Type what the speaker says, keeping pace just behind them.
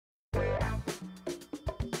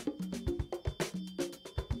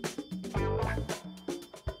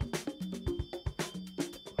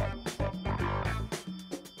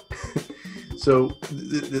So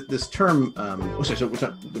this term,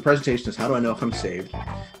 the presentation is how do I know if I'm saved?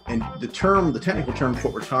 And the technical term for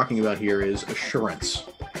what we're talking about here is assurance,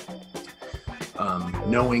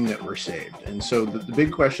 knowing that we're saved. And so the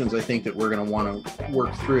big questions I think that we're going to want to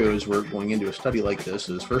work through as we're going into a study like this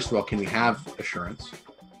is, first of all, can we have assurance?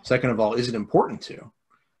 Second of all, is it important to?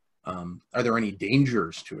 Are there any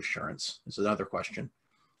dangers to assurance? Is another question.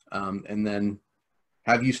 And then,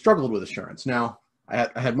 have you struggled with assurance? Now, I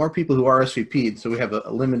had more people who RSVP'd, so we have a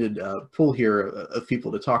limited pool here of people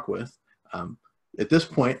to talk with. At this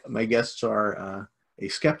point, my guests are a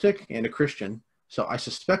skeptic and a Christian, so I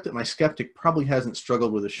suspect that my skeptic probably hasn't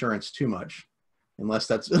struggled with assurance too much, unless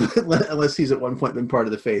he's at one point been part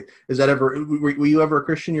of the faith. Is that ever? Were you ever a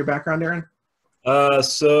Christian in your background, Aaron?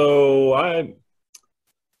 So I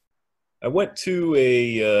went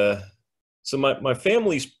to so my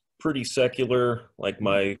family's pretty secular. Like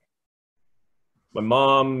my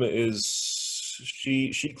mom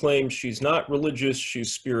she claims she's not religious,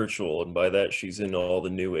 she's spiritual, and by that she's into all the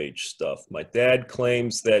New Age stuff. My dad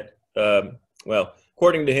claims that, well,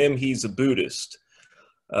 according to him, he's a Buddhist.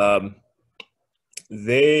 When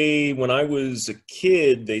I was a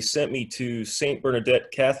kid, they sent me to St.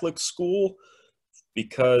 Bernadette Catholic School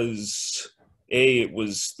because they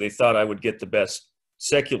thought I would get the best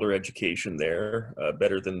secular education there,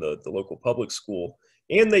 better than the local public school.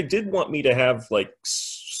 And they did want me to have like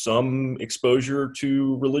some exposure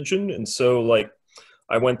to religion. And so like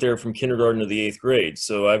I went there from kindergarten to the 8th grade.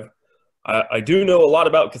 So I do know a lot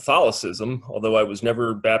about Catholicism, although I was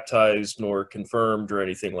never baptized nor confirmed or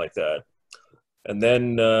anything like that. And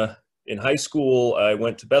then in high school, I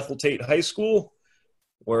went to Bethel Tate High School,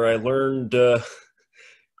 where I learned,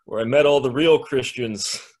 where I met all the real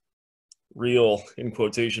Christians, real in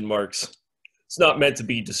quotation marks. It's not meant to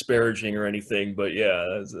be disparaging or anything, but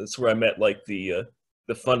yeah, that's where I met like the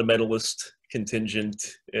fundamentalist contingent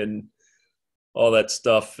and all that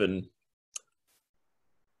stuff. And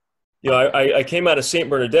you know, I came out of St.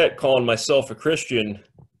 Bernadette calling myself a Christian,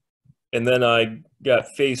 and then I got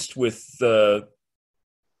faced with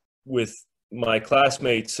my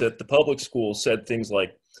classmates at the public school said things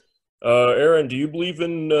like, Aaron, do you believe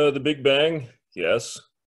in the Big Bang? Yes.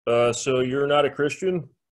 So you're not a Christian?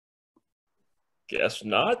 Guess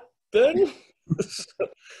not, then.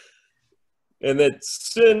 and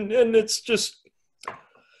it's just,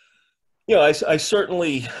 you know, I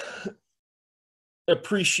certainly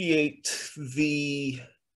appreciate the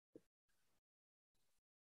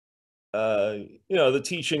you know, the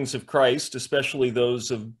teachings of Christ, especially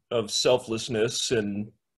those of selflessness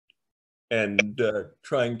and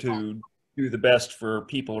trying to do the best for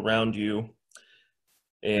people around you,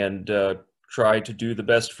 and try to do the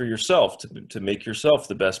best for yourself, to make yourself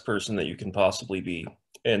the best person that you can possibly be.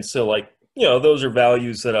 And so, like, you know, those are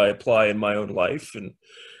values that I apply in my own life. And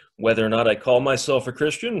whether or not I call myself a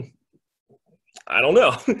Christian, I don't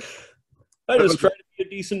know. I just try to be a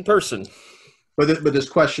decent person. But this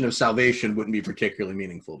question of salvation wouldn't be particularly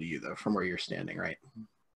meaningful to you, though, from where you're standing, right?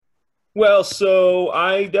 Well, so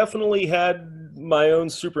I definitely had my own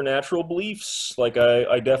supernatural beliefs. Like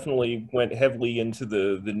I definitely went heavily into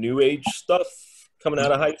the New Age stuff coming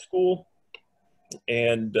out of high school,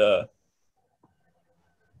 and you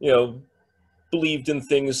know, believed in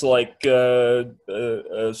things like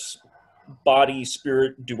body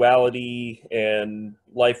spirit duality and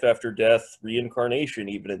life after death, reincarnation,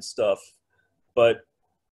 even, and stuff. But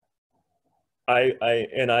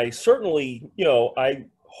I certainly, you know, I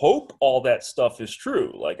hope all that stuff is true.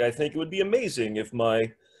 Like, I think it would be amazing if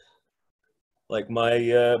my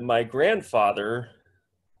grandfather,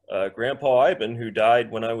 Grandpa Ivan, who died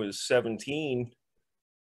when I was 17,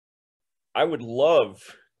 I would love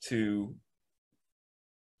to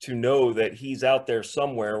know that he's out there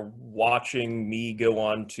somewhere watching me go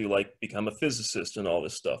on to like become a physicist and all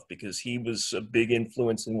this stuff, because he was a big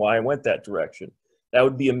influence in why I went that direction. That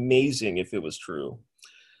would be amazing if it was true.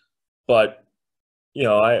 But you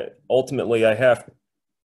know, I have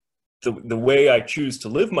the way I choose to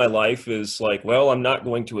live my life is like, well, I'm not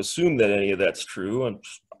going to assume that any of that's true.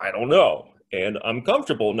 I don't know, and I'm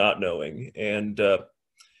comfortable not knowing. And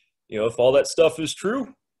you know, if all that stuff is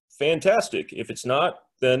true, fantastic. If it's not,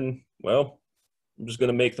 then well, I'm just going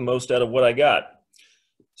to make the most out of what I got.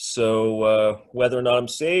 So whether or not I'm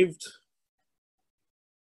saved,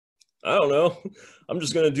 I don't know. I'm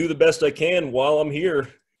just going to do the best I can while I'm here.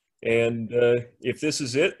 And if this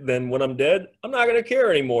is it, then when I'm dead, I'm not going to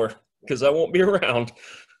care anymore because I won't be around.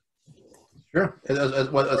 Sure.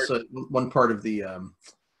 That's one part of the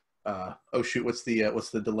oh shoot, what's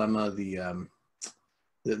the dilemma? The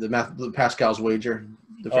Pascal's wager.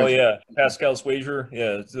 Oh yeah, Pascal's wager.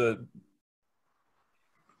 Yeah,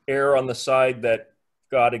 err on the side that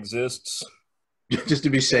God exists. Just to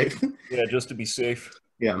be safe. Yeah, just to be safe.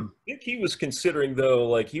 Yeah. I think he was considering, though,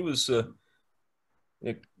 like he was.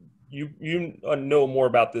 You know more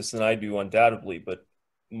about this than I do, undoubtedly, but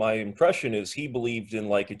my impression is he believed in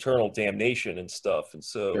like eternal damnation and stuff, and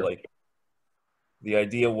so Sure. like the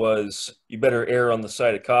idea was you better err on the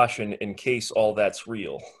side of caution in case all that's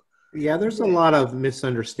real. Yeah, there's a lot of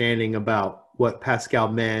misunderstanding about what Pascal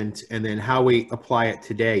meant and then how we apply it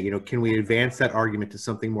today. You know, can we advance that argument to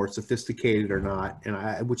something more sophisticated or not?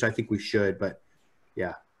 And which I think we should, but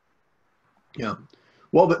yeah. Yeah.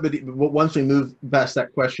 Well, but once we move past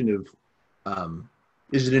that question of,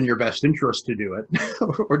 is it in your best interest to do it,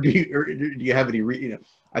 or do you have any?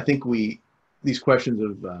 I think these questions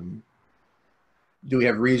of do we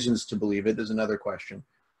have reasons to believe it is another question.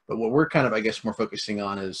 But what we're kind of, I guess, more focusing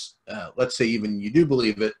on is, let's say even you do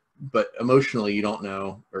believe it, but emotionally you don't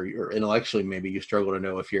know, or intellectually maybe you struggle to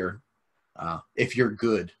know if you're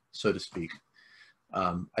good, so to speak.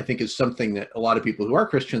 I think is something that a lot of people who are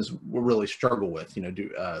Christians will really struggle with.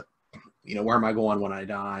 Where am I going when I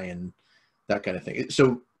die, and that kind of thing.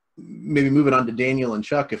 So maybe moving on to Daniel and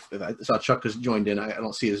Chuck. If I saw Chuck has joined in, I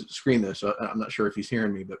don't see his screen though, so I'm not sure if he's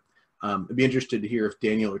hearing me. But I'd be interested to hear if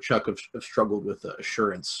Daniel or Chuck have struggled with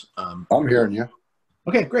assurance. I'm hearing you.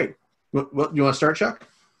 Okay, great. Well, you want to start, Chuck?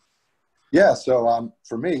 Yeah. So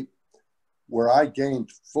for me, where I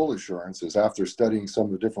gained full assurance is after studying some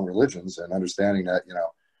of the different religions and understanding that,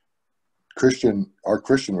 our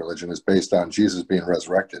Christian religion is based on Jesus being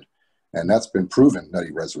resurrected. And that's been proven that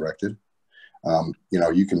he resurrected.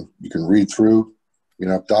 You can read through,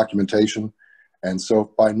 documentation. And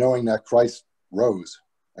so by knowing that Christ rose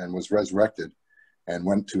and was resurrected and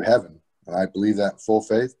went to heaven, and I believe that in full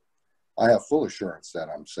faith, I have full assurance that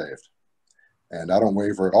I'm saved. And I don't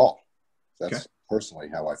waver at all. That's personally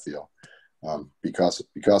how I feel. Because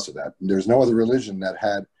of that. There's no other religion that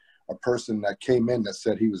had a person that came in that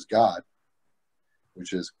said he was God,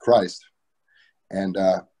 which is Christ, and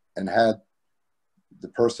had the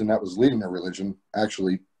person that was leading the religion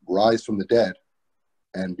actually rise from the dead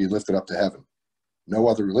and be lifted up to heaven. No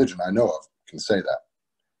other religion I know of can say that.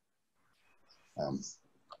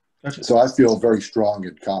 So I feel very strong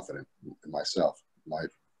and confident in myself.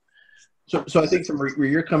 So I think from where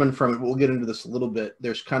you're coming from, we'll get into this a little bit,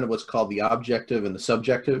 there's kind of what's called the objective and the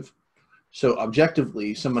subjective. So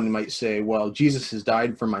objectively, somebody might say, well, Jesus has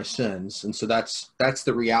died for my sins, and so that's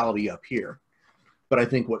the reality up here. But I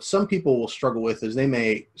think what some people will struggle with is they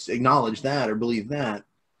may acknowledge that or believe that,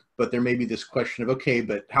 but there may be this question of, okay,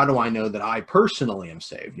 but how do I know that I personally am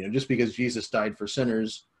saved? Just because Jesus died for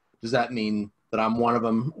sinners, does that mean that I'm one of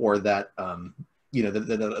them, or that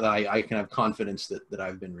that I can have confidence that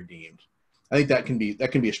I've been redeemed? I think that can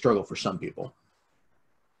be a struggle for some people.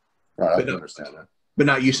 Right, I can understand that. But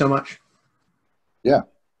not you so much? Yeah,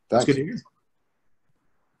 that's good to hear.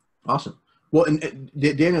 Awesome. Well, and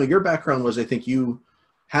Daniel, your background was, I think you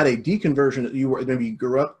had a deconversion. You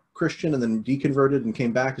grew up Christian and then deconverted and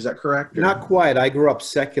came back. Is that correct? Or? Not quite. I grew up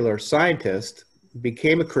secular scientist,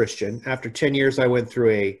 became a Christian. After 10 years, I went through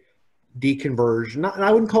a deconversion.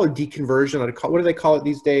 I wouldn't call it deconversion. What do they call it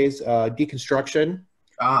these days? Deconstruction.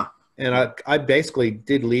 And I basically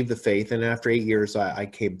did leave the faith, and after 8 years, I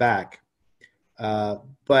came back.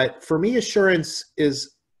 But for me, assurance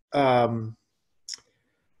is, I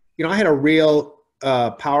had a real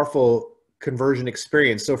powerful conversion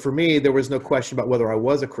experience. So for me, there was no question about whether I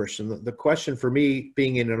was a Christian. The question for me,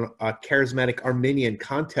 being in a charismatic Arminian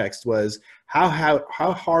context, was how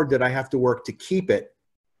hard did I have to work to keep it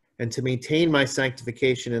and to maintain my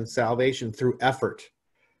sanctification and salvation through effort,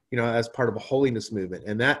 as part of a holiness movement.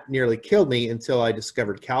 And that nearly killed me until I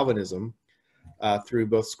discovered Calvinism through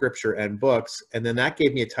both scripture and books. And then that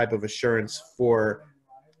gave me a type of assurance for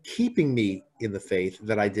keeping me in the faith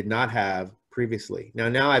that I did not have previously.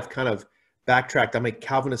 Now I've kind of backtracked. I'm a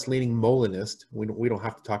Calvinist-leaning Molinist. We don't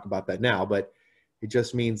have to talk about that now, but it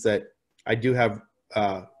just means that I do have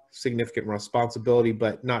significant responsibility,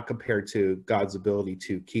 but not compared to God's ability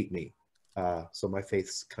to keep me. So my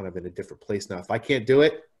faith's kind of in a different place now. If I can't do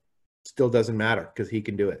it, still doesn't matter because he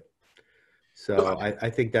can do it. So I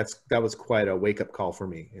think that was quite a wake-up call for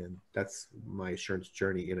me, and that's my assurance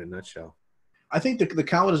journey in a nutshell. I think the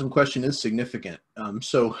Calvinism question is significant.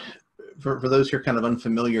 So for those who are kind of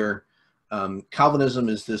unfamiliar, Calvinism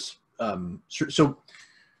is this, so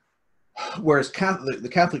whereas the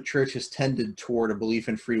Catholic Church has tended toward a belief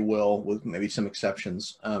in free will, with maybe some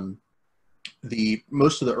exceptions,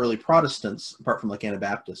 most of the early Protestants, apart from like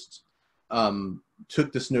Anabaptists,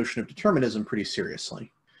 took this notion of determinism pretty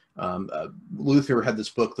seriously. Luther had this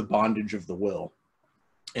book, The Bondage of the Will.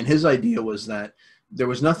 And his idea was that there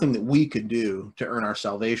was nothing that we could do to earn our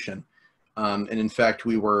salvation. And in fact,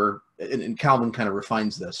 we were, and Calvin kind of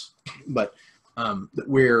refines this, but that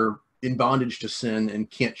we're in bondage to sin and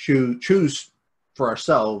can't choose for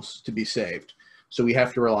ourselves to be saved. So we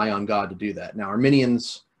have to rely on God to do that. Now,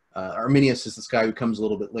 Arminius is this guy who comes a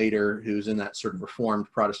little bit later, who's in that sort of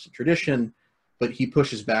Reformed Protestant tradition, but he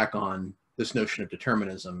pushes back on this notion of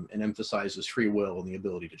determinism and emphasizes free will and the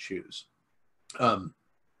ability to choose.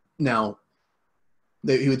 Now,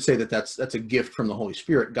 he would say that that's a gift from the Holy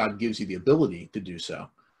Spirit. God gives you the ability to do so.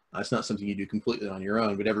 It's not something you do completely on your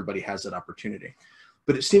own, but everybody has that opportunity.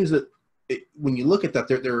 But it seems that when you look at that,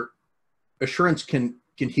 their assurance can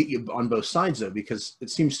hit you on both sides, though, because it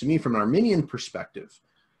seems to me from an Arminian perspective,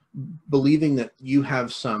 believing that you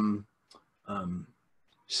have some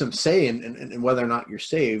say in whether or not you're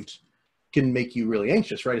saved can make you really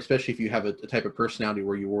anxious, right? Especially if you have a type of personality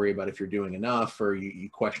where you worry about if you're doing enough, or you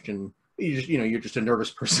question, you're just a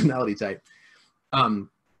nervous personality type.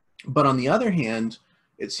 But on the other hand,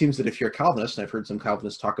 it seems that if you're a Calvinist, and I've heard some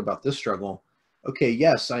Calvinists talk about this struggle, okay,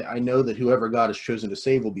 yes, I know that whoever God has chosen to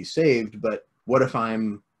save will be saved, but what if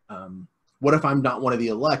I'm not one of the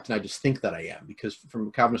elect and I just think that I am? Because from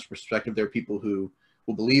a Calvinist perspective, there are people who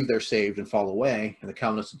will believe they're saved and fall away, and the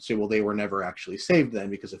Calvinists would say, well, they were never actually saved then,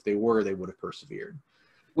 because if they were, they would have persevered.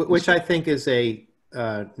 Which I think is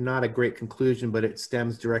not a great conclusion, but it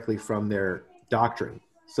stems directly from their doctrine.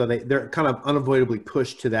 So they're kind of unavoidably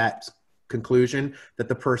pushed to that conclusion that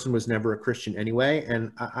the person was never a Christian anyway,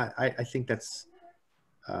 and I think that's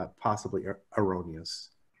possibly erroneous.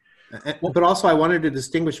 But also, I wanted to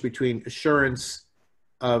distinguish between assurance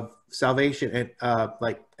of salvation and how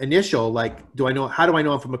do I know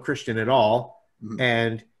if I'm a Christian at all,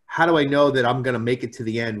 and how do I know that I'm going to make it to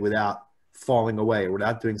the end without falling away or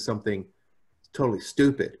without doing something totally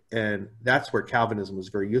stupid? And that's where Calvinism was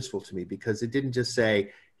very useful to me, because it didn't just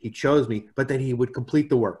say he chose me, but that he would complete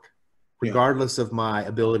the work regardless of my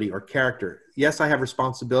ability or character. Yes, I have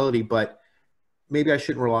responsibility, but maybe I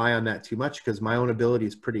shouldn't rely on that too much, because my own ability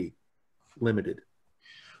is pretty limited.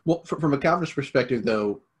 Well, from a Calvinist perspective,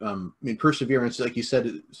 though, perseverance, like you said,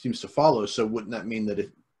 it seems to follow. So wouldn't that mean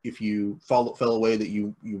that if you fell away, that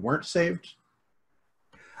you weren't saved?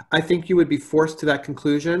 I think you would be forced to that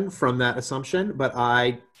conclusion from that assumption, but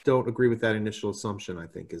I don't agree with that initial assumption. I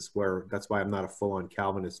think that's why I'm not a full-on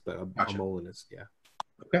Calvinist, but I'm a Molinist. Yeah.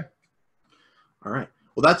 Okay. All right.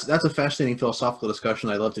 Well, that's a fascinating philosophical discussion.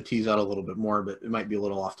 I'd love to tease out a little bit more, but it might be a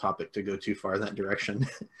little off topic to go too far in that direction.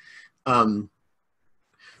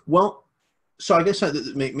 Well, so I guess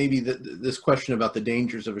maybe this question about the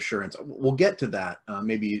dangers of assurance, we'll get to that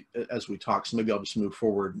maybe as we talk. So maybe I'll just move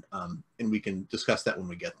forward and we can discuss that when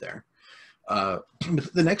we get there.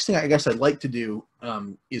 The next thing I guess I'd like to do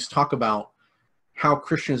is talk about how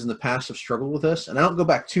Christians in the past have struggled with this. And I don't go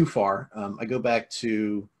back too far. I go back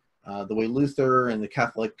to the way Luther and the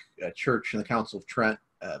Catholic Church and the Council of Trent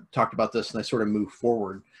talked about this, and I sort of move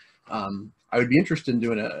forward. I would be interested in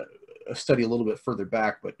doing a study a little bit further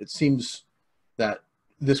back, but it seems that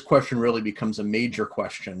this question really becomes a major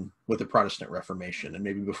question with the Protestant Reformation, and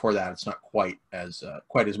maybe before that, it's not quite as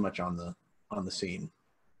much on the scene.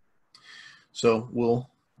 So we'll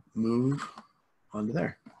move on to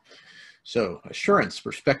there. So assurance,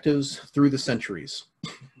 perspectives through the centuries.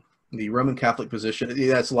 The Roman Catholic position,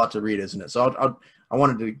 that's a lot to read, isn't it? So I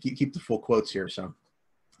wanted to keep the full quotes here. So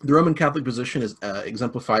the Roman Catholic position is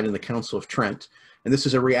exemplified in the Council of Trent, and this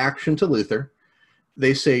is a reaction to Luther.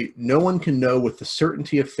 They say, no one can know with the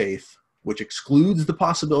certainty of faith, which excludes the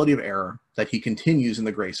possibility of error, that he continues in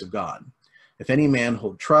the grace of God. If any man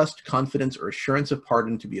hold trust, confidence, or assurance of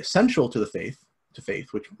pardon to be essential to faith,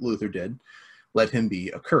 which Luther did, let him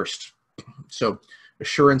be accursed. So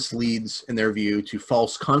assurance leads, in their view, to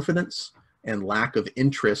false confidence and lack of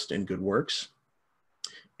interest in good works.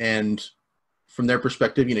 And from their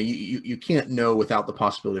perspective, you can't know without the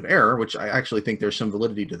possibility of error, which I actually think there's some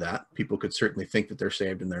validity to that. People could certainly think that they're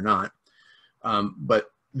saved and they're not.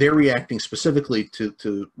 But they're reacting specifically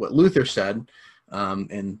to what Luther said.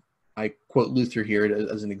 And I quote Luther here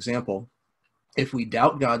as an example. If we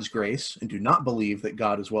doubt God's grace and do not believe that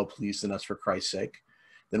God is well pleased in us for Christ's sake,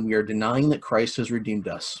 then we are denying that Christ has redeemed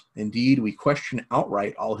us. Indeed, we question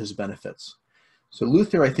outright all his benefits. So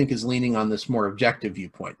Luther, I think, is leaning on this more objective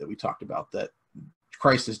viewpoint that we talked about, that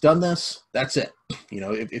Christ has done this, that's it.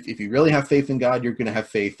 If you really have faith in God, you're going to have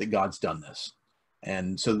faith that God's done this.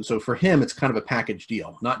 And so for him, it's kind of a package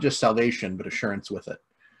deal, not just salvation, but assurance with it.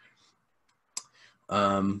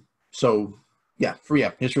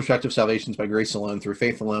 His perspective, salvation is by grace alone, through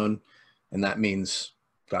faith alone, and that means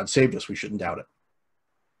God saved us. We shouldn't doubt it.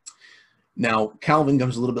 Now, Calvin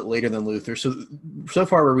comes a little bit later than Luther. So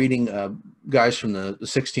far we're reading guys from the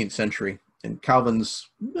 16th century, and Calvin's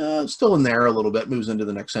still in there a little bit, moves into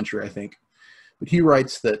the next century, I think. But he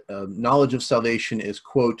writes that knowledge of salvation is,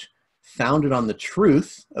 quote, founded on the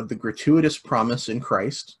truth of the gratuitous promise in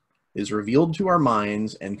Christ, is revealed to our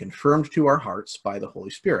minds and confirmed to our hearts by the Holy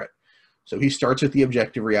Spirit. So he starts with the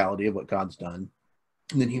objective reality of what God's done,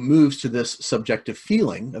 and then he moves to this subjective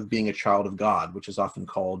feeling of being a child of God, which is often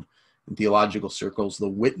called in theological circles the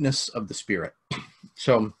witness of the Spirit.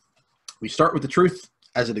 So we start with the truth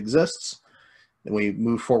as it exists, then we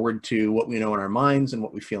move forward to what we know in our minds and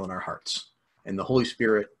what we feel in our hearts. And the Holy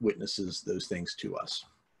Spirit witnesses those things to us.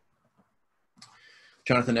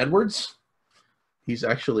 Jonathan Edwards, he's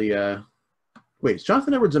actually, wait, is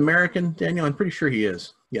Jonathan Edwards American, Daniel? I'm pretty sure he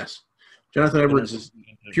is. Yes. Jonathan Edwards is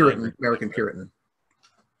Puritan, American Puritan,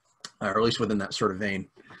 or at least within that sort of vein.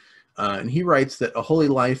 And he writes that a holy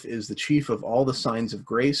life is the chief of all the signs of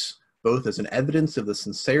grace, both as an evidence of the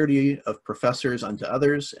sincerity of professors unto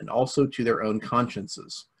others and also to their own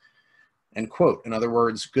consciences. And quote, in other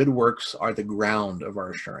words, good works are the ground of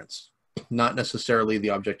our assurance, not necessarily the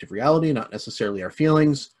objective reality, not necessarily our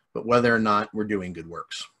feelings, but whether or not we're doing good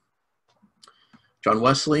works. John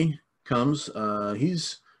Wesley comes,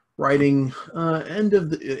 he's writing end of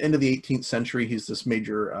the 18th century. He's this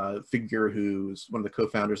major figure who's one of the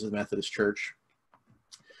co-founders of the Methodist Church.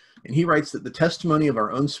 And he writes that the testimony of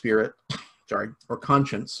our own spirit, or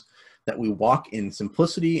conscience, that we walk in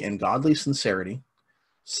simplicity and godly sincerity.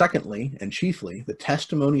 Secondly, and chiefly, the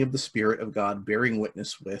testimony of the Spirit of God bearing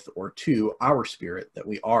witness with or to our spirit that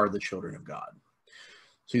we are the children of God.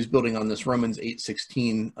 So he's building on this Romans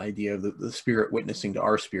 8:16 idea of the Spirit witnessing to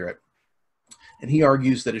our spirit. And he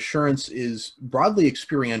argues that assurance is broadly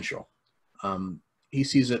experiential. He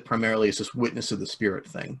sees it primarily as this witness of the Spirit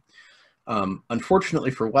thing.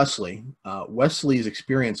 Unfortunately for Wesley, Wesley's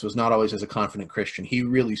experience was not always as a confident Christian. He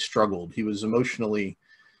really struggled. He was emotionally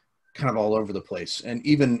kind of all over the place. And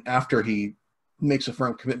even after he makes a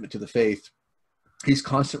firm commitment to the faith, he's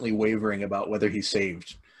constantly wavering about whether he's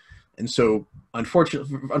saved. And so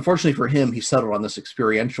unfortunately for him, he settled on this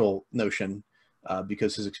experiential notion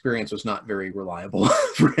because his experience was not very reliable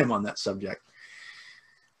for him on that subject.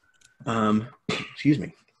 Excuse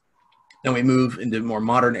me. Then we move into a more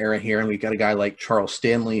modern era here, and we've got a guy like Charles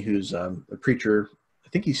Stanley, who's a preacher. I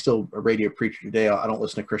think he's still a radio preacher today. I don't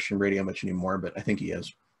listen to Christian radio much anymore, but I think he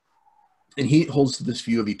is. And he holds to this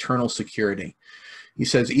view of eternal security. He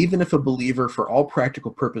says, even if a believer for all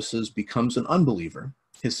practical purposes becomes an unbeliever,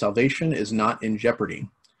 his salvation is not in jeopardy.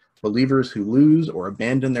 Believers who lose or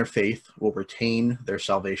abandon their faith will retain their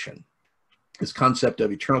salvation. This concept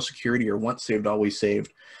of eternal security, or once saved, always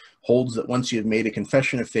saved, holds that once you have made a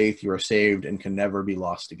confession of faith, you are saved and can never be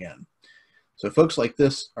lost again. So folks like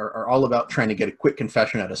this are all about trying to get a quick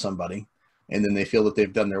confession out of somebody, and then they feel that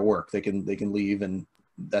they've done their work. They can leave, and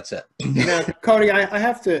that's it. Now, Cody, I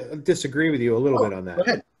have to disagree with you a little bit on that. Go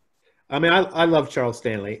ahead. I mean, I love Charles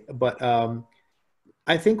Stanley, but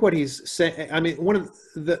I think what he's saying, I mean,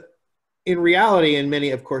 in reality, in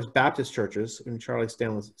many, of course, Baptist churches, and Charles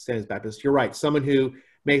Stanley's Baptist, you're right. Someone who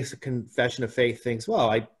makes a confession of faith thinks,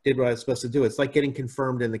 well, I did what I was supposed to do. It's like getting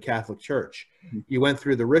confirmed in the Catholic Church. Mm-hmm. You went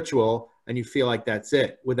through the ritual and you feel like that's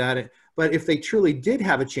it without it. But if they truly did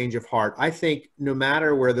have a change of heart, I think no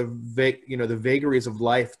matter where the vagaries of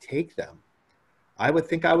life take them, I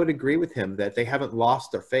would agree with him that they haven't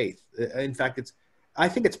lost their faith. In fact, I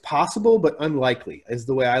think it's possible, but unlikely is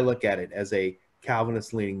the way I look at it as a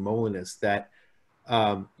Calvinist-leaning Molinist, that,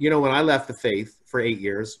 when I left the faith for 8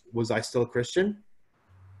 years, was I still a Christian?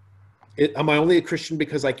 Am I only a Christian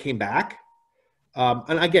because I came back?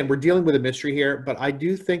 And again, we're dealing with a mystery here, but I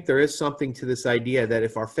do think there is something to this idea that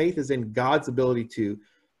if our faith is in God's ability to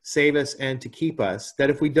save us and to keep us, that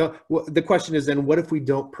if we don't, the question is then, what if we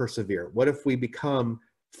don't persevere? What if we become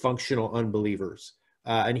functional unbelievers?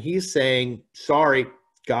 And he's saying, sorry,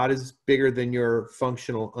 God is bigger than your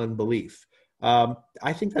functional unbelief.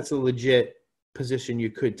 I think that's a legit position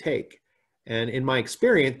you could take. And in my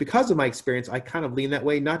experience, because of my experience, I kind of lean that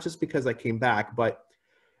way, not just because I came back, but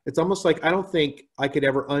it's almost like I don't think I could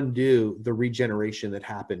ever undo the regeneration that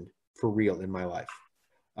happened for real in my life.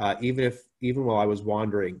 Even while I was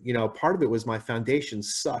wandering, part of it was my foundation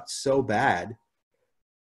sucked so bad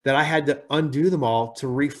that I had to undo them all to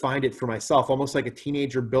re-find it for myself, almost like a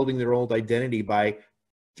teenager building their old identity by,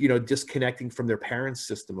 disconnecting from their parents'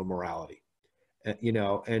 system of morality,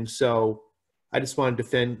 and so I just want to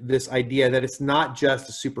defend this idea that it's not just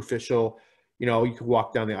a superficial, you could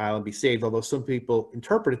walk down the aisle and be saved, although some people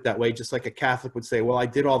interpret it that way, just like a Catholic would say, well, I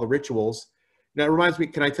did all the rituals. Now, it reminds me,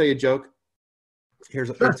 can I tell you a joke?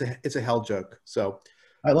 It's a hell joke. So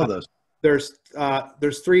I love those. there's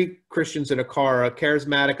three Christians in a car, a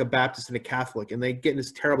charismatic, a Baptist, and a Catholic, and they get in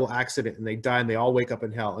this terrible accident and they die and they all wake up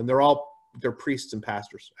in hell. And they're priests and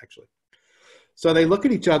pastors, actually. So they look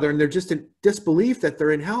at each other and they're just in disbelief that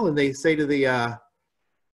they're in hell. And they say to the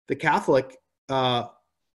Catholic, why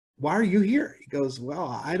are you here? He goes,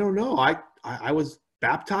 well, I don't know. I was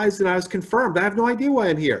baptized and I was confirmed. I have no idea why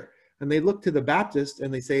I'm here. And they look to the Baptist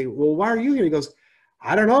and they say, well, why are you here? He goes,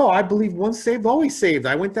 I don't know. I believe once saved, always saved.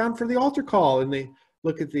 I went down for the altar call. And they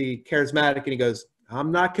look at the charismatic and he goes,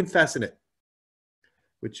 I'm not confessing it,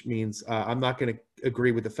 which means I'm not going to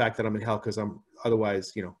agree with the fact that I'm in hell because I'm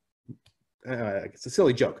otherwise, it's a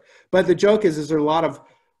silly joke. But the joke is there a lot of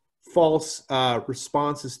false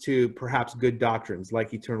responses to perhaps good doctrines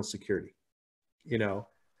like eternal security, and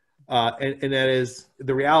that is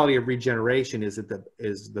the reality of regeneration is the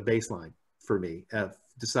baseline for me of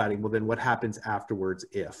deciding, well, then what happens afterwards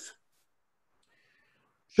if?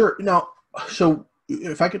 Sure. Now, so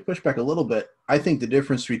if I could push back a little bit, I think the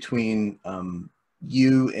difference between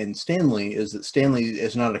you and Stanley is that Stanley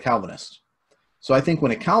is not a Calvinist. So I think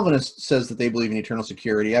when a Calvinist says that they believe in eternal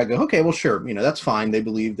security, I go, okay, well, sure, that's fine. They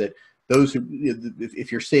believe that those who,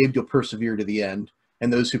 if you're saved, you'll persevere to the end,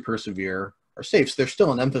 and those who persevere are saved. So there's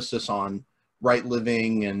still an emphasis on right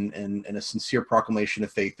living and a sincere proclamation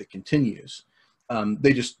of faith that continues. I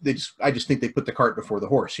just think they put the cart before the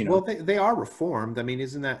horse. Well, they are Reformed. I mean,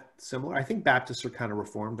 isn't that similar? I think Baptists are kind of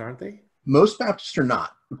Reformed, aren't they? Most Baptists are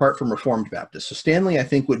not, apart from Reformed Baptists. So Stanley, I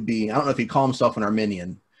think, would be, I don't know if he'd call himself an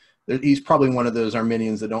Arminian. He's probably one of those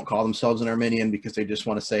Arminians that don't call themselves an Arminian because they just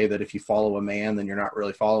want to say that if you follow a man, then you're not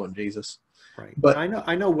really following Jesus. Right. But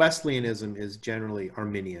I know Wesleyanism is generally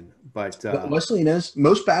Arminian, but Wesleyan is.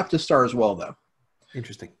 Most Baptists are as well, though.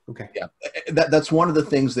 Interesting. Okay. Yeah, that's one of the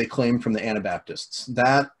things they claim from the Anabaptists.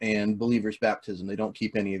 That and believers' baptism. They don't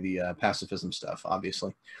keep any of the pacifism stuff,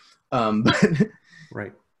 obviously. But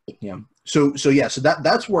right. Yeah. So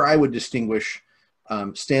that's where I would distinguish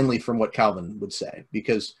Stanley from what Calvin would say,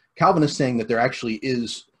 because Calvin is saying that there actually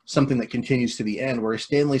is something that continues to the end, whereas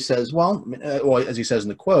Stanley says, well, as he says in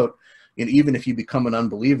the quote, even if you become an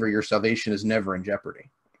unbeliever, your salvation is never in jeopardy.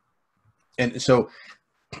 And so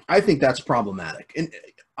I think that's problematic. And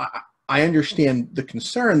I understand the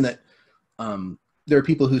concern that there are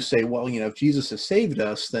people who say, well, if Jesus has saved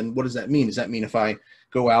us, then what does that mean? Does that mean if I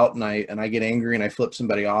go out and I get angry and I flip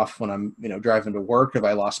somebody off when I'm, driving to work, have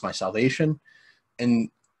I lost my salvation?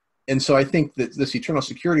 And so I think that this eternal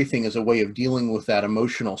security thing is a way of dealing with that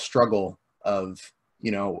emotional struggle of,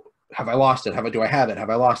 have I lost it? Do I have it? Have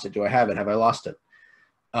I lost it? Do I have it? Have I lost it?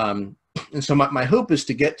 And so my hope is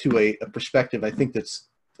to get to a perspective, I think, that's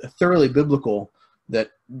thoroughly biblical,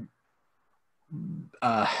 that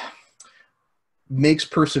makes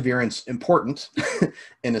perseverance important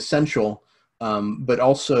and essential, but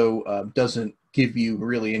also doesn't give you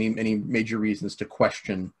really any major reasons to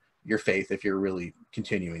question your faith if you're really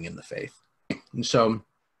continuing in the faith. And so,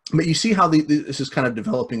 but you see how this is kind of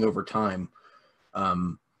developing over time,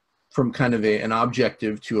 from kind of an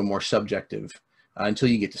objective to a more subjective, until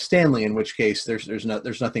you get to Stanley, in which case there's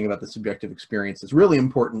nothing about the subjective experience that's really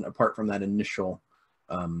important apart from that initial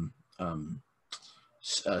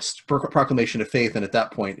proclamation of faith, and at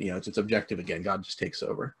that point, it's objective again. God just takes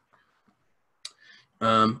over.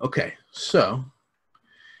 Okay, so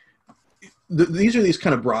these are these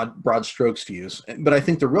kind of broad strokes views, but I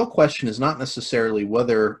think the real question is not necessarily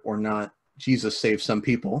whether or not Jesus saved some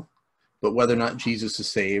people, but whether or not Jesus has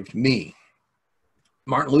saved me.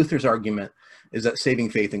 Martin Luther's argument is that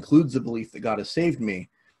saving faith includes the belief that God has saved me,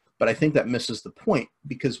 but I think that misses the point,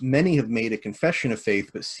 because many have made a confession of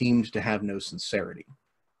faith but seemed to have no sincerity.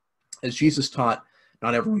 As Jesus taught,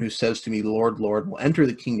 not everyone who says to me, Lord, Lord, will enter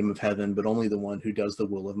the kingdom of heaven, but only the one who does the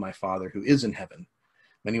will of my Father who is in heaven.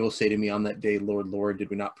 Many will say to me on that day, Lord, Lord,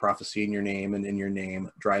 did we not prophesy in your name, and in your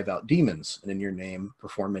name drive out demons, and in your name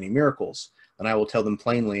perform many miracles? And I will tell them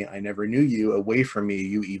plainly, I never knew you. Away from me,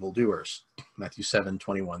 you evildoers. Matthew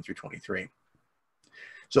 7:21-23.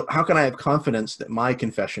 So how can I have confidence that my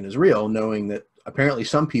confession is real, knowing that apparently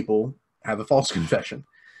some people have a false confession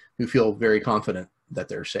who feel very confident that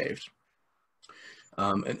they're saved?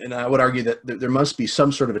 And I would argue that there must be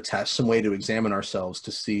some sort of a test, some way to examine ourselves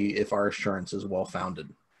to see if our assurance is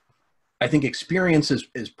well-founded. I think experience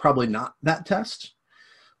is probably not that test,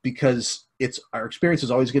 because our experience is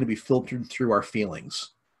always going to be filtered through our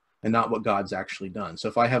feelings and not what God's actually done. So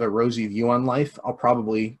if I have a rosy view on life, I'll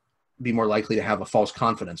probably be more likely to have a false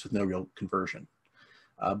confidence with no real conversion.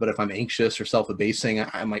 But if I'm anxious or self-abasing,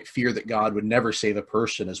 I might fear that God would never save a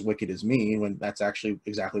person as wicked as me, when that's actually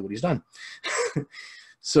exactly what he's done.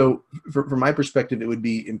 So from my perspective, it would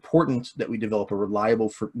be important that we develop a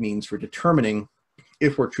reliable means for determining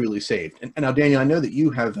if we're truly saved. And now, Daniel, I know that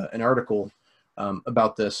you have an article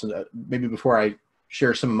about this. Maybe before I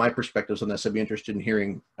share some of my perspectives on this, I'd be interested in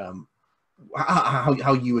hearing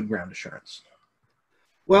how you would ground assurance.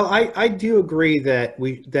 Well, I do agree that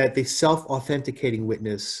the self-authenticating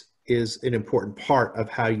witness is an important part of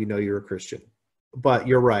how you know you're a Christian. But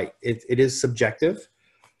you're right; it is subjective,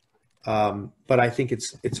 but I think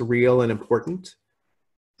it's real and important.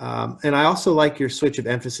 And I also like your switch of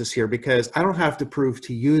emphasis here, because I don't have to prove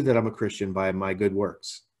to you that I'm a Christian by my good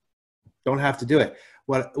works. Don't have to do it.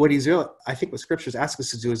 What he's really, I think what scriptures ask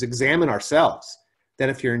us to do is examine ourselves. That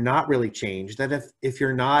if you're not really changed, that if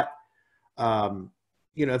you're not,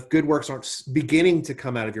 if good works aren't beginning to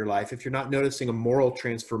come out of your life, if you're not noticing a moral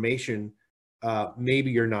transformation,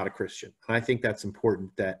 maybe you're not a Christian. And I think that's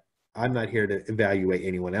important, that I'm not here to evaluate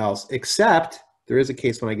anyone else, except there is a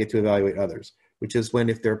case when I get to evaluate others, which is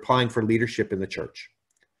if they're applying for leadership in the church,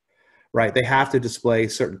 right? They have to display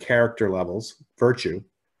certain character levels, virtue,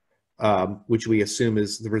 which we assume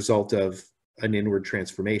is the result of an inward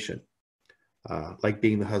transformation, like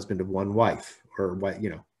being the husband of one wife, or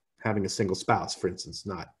having a single spouse, for instance,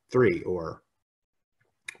 not three or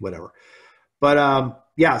whatever. But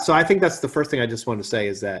so I think that's the first thing I just wanted to say,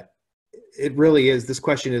 is that it really is, this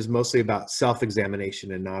question is mostly about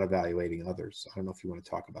self-examination and not evaluating others. I don't know if you want to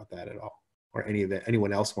talk about that at all, or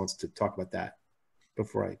anyone else wants to talk about that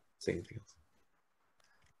before I say anything else.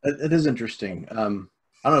 It is interesting. I don't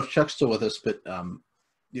know if Chuck's still with us, but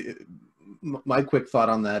my quick thought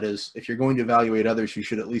on that is, if you're going to evaluate others, you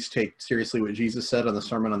should at least take seriously what Jesus said on the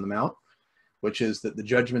Sermon on the Mount, which is that the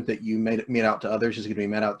judgment that you made out to others is going to be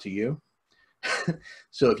met out to you.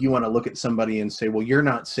 So if you want to look at somebody and say, well, you're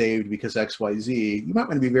not saved because X, Y, Z, you might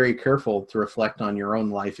want to be very careful to reflect on your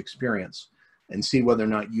own life experience and see whether or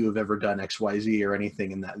not you have ever done X, Y, Z or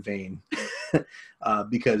anything in that vein.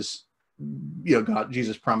 Because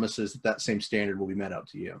Jesus promises that same standard will be met out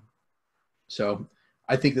to you. So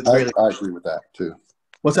I think that's really... I agree with that too.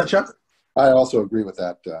 What's that, Chuck? I also agree with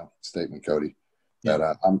that statement, Cody.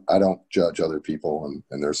 That I don't judge other people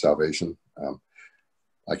and their salvation.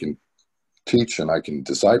 I can teach and I can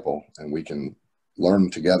disciple, and we can learn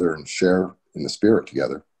together and share in the Spirit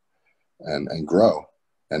together, and grow,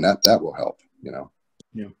 and that will help.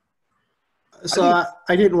 Yeah. So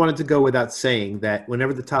I didn't want it to go without saying that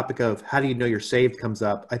whenever the topic of how do you know you're saved comes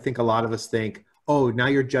up, I think a lot of us think, oh, now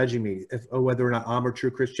you're judging me whether or not I'm a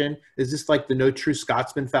true Christian. Is this like the no true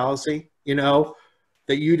Scotsman fallacy?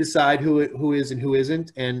 That you decide who is and who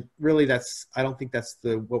isn't, and really I don't think that's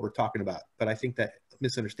what we're talking about. But I think that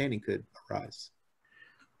misunderstanding could arise.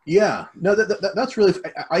 Yeah, no, that's really.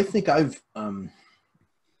 I think I've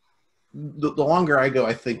the longer I go,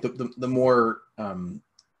 I think the more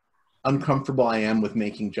uncomfortable I am with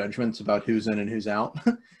making judgments about who's in and who's out.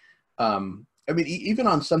 I mean, even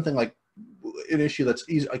on something like an issue that's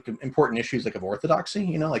easy, like important issues like of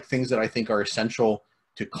orthodoxy, like things that I think are essential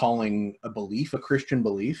to calling a belief a Christian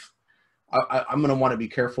belief. I'm going to want to be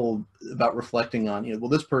careful about reflecting on, well,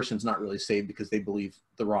 this person's not really saved because they believe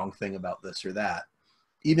the wrong thing about this or that.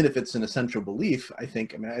 Even if it's an essential belief, I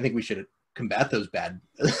think we should combat those bad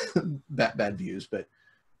views. But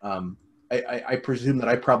I presume that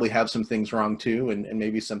I probably have some things wrong too, and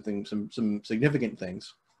maybe some significant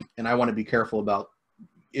things. And I want to be careful about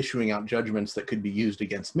issuing out judgments that could be used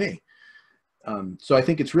against me. So I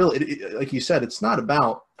think it's really, like you said, it's not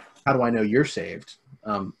about how do I know you're saved.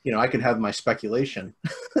 I could have my speculation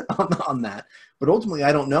on that, but ultimately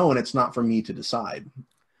I don't know, and it's not for me to decide.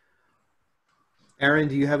 Aaron,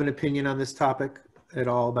 do you have an opinion on this topic at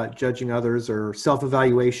all about judging others or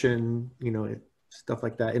self-evaluation, stuff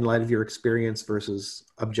like that in light of your experience versus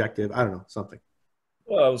objective? I don't know, something.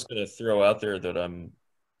 Well, I was going to throw out there that I'm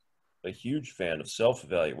a huge fan of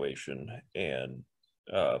self-evaluation. And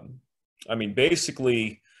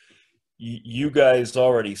basically, you guys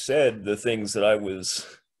already said the things that I was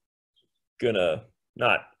going to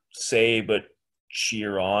not say, but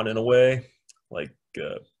cheer on in a way, like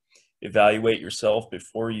evaluate yourself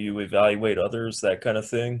before you evaluate others, that kind of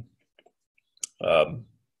thing.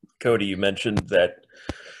 Cody, you mentioned that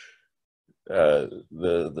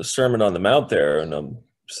the Sermon on the Mount there, and I'm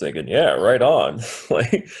just thinking, yeah, right on.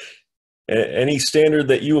 Like any standard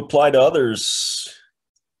that you apply to others,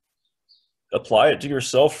 apply it to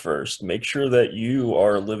yourself first. Make sure that you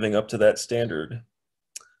are living up to that standard.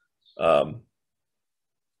 That's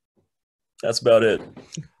about it. All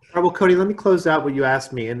right, well, Cody, let me close out what you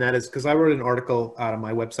asked me, and that is because I wrote an article out on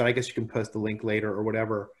my website. I guess you can post the link later or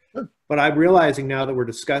whatever. But I'm realizing now that we're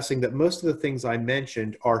discussing that most of the things I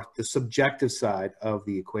mentioned are the subjective side of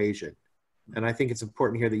the equation. And I think it's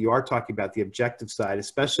important here that you are talking about the objective side,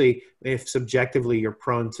 especially if subjectively you're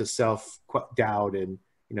prone to self-doubt and,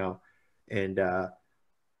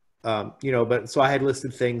 but so I had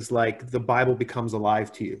listed things like the Bible becomes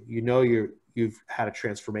alive to you. You've had a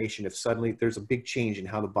transformation if suddenly there's a big change in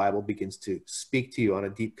how the Bible begins to speak to you on a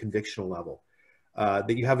deep convictional level.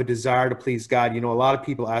 That you have a desire to please God. A lot of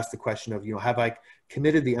people ask the question of, have I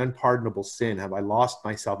committed the unpardonable sin? Have I lost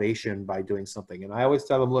my salvation by doing something? And I always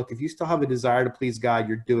tell them, look, if you still have a desire to please God,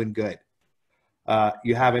 you're doing good.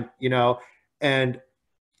 You haven't, and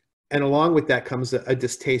along with that comes a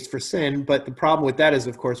distaste for sin. But the problem with that is,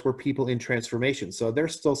 of course, we're people in transformation. So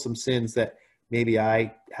there's still some sins that maybe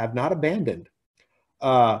I have not abandoned.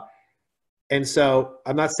 And so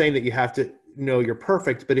I'm not saying that you have to you're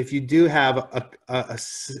perfect, but if you do have a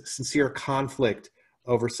sincere conflict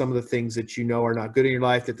over some of the things that are not good in your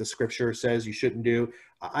life that the scripture says you shouldn't do,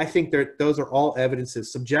 I think those are all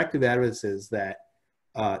evidences, subjective evidences that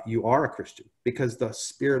you are a Christian, because the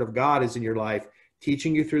Spirit of God is in your life,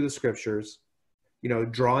 teaching you through the scriptures,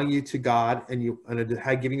 drawing you to God, and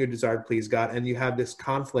giving you a desire to please God, and you have this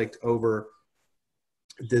conflict over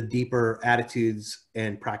the deeper attitudes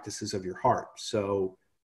and practices of your heart. So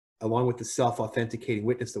along with the self-authenticating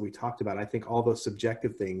witness that we talked about, I think all those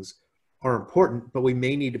subjective things are important, but we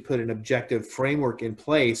may need to put an objective framework in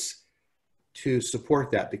place to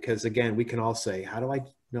support that. Because again, we can all say, how do I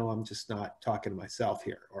know I'm just not talking to myself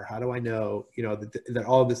here? Or how do I know, that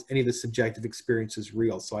all of this, any of the subjective experience is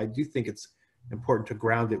real? So I do think it's important to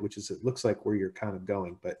ground it, which is, it looks like where you're kind of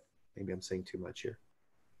going, but maybe I'm saying too much here.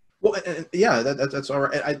 Well, yeah, that's all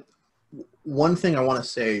right. One thing I want to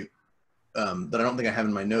say, that I don't think I have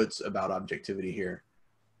in my notes about objectivity here,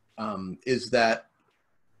 is that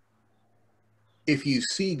if you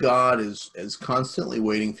see God as constantly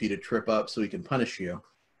waiting for you to trip up so he can punish you,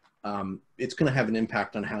 it's going to have an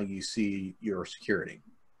impact on how you see your security,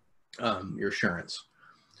 your assurance.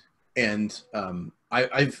 And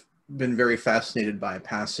I've been very fascinated by a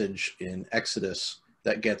passage in Exodus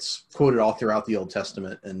that gets quoted all throughout the Old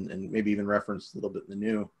Testament and maybe even referenced a little bit in the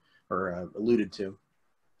New, or alluded to,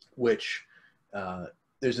 which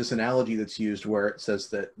there's this analogy that's used where it says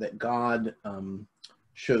that God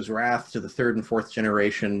shows wrath to the third and fourth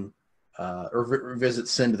generation, or revisits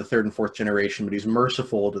sin to the third and fourth generation, but he's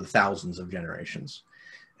merciful to the thousands of generations.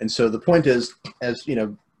 And so the point is, as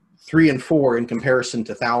 3 and 4 in comparison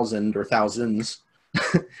to 1,000 or thousands,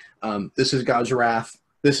 this is God's wrath,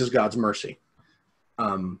 this is God's mercy.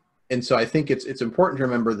 And so I think it's important to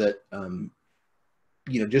remember that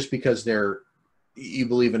just because you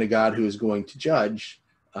believe in a God who is going to judge,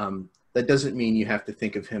 that doesn't mean you have to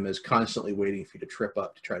think of him as constantly waiting for you to trip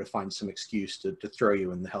up to try to find some excuse to throw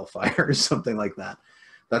you in the hellfire or something like that.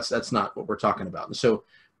 That's not what we're talking about. And so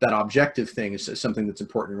that objective thing is something that's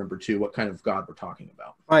important to remember too, what kind of God we're talking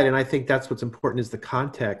about. Right, and I think that's what's important, is the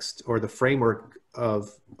context or the framework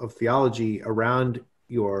of theology around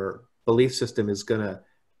your belief system is going to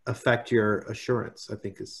affect your assurance, I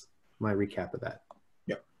think, is my recap of that.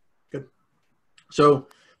 Yeah, good. So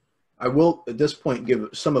I will, at this point, give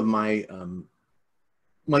some of my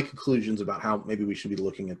my conclusions about how maybe we should be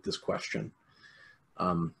looking at this question.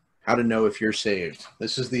 How to know if you're saved.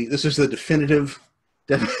 This is the definitive.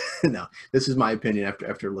 No, this is my opinion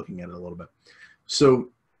after looking at it a little bit. So,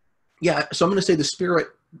 yeah. So I'm going to say the Spirit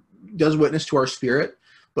does witness to our spirit,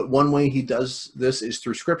 but one way he does this is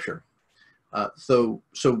through Scripture. So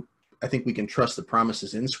I think we can trust the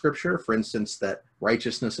promises in Scripture. For instance, that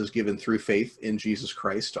righteousness is given through faith in Jesus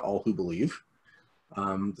Christ to all who believe.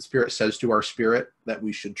 The Spirit says to our spirit that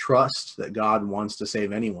we should trust that God wants to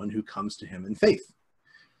save anyone who comes to him in faith.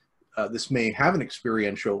 This may have an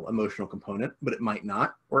experiential, emotional component, but it might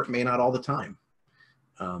not, or it may not all the time.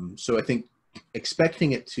 So I think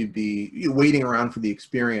expecting it to be waiting around for the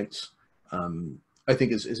experience, I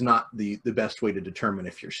think is not the best way to determine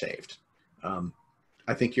if you're saved.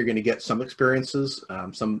 I think you're going to get some experiences.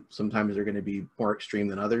 Sometimes they're going to be more extreme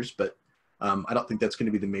than others, but I don't think that's going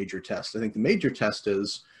to be the major test. I think the major test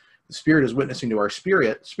is the Spirit is witnessing to our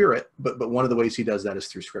spirit, but one of the ways he does that is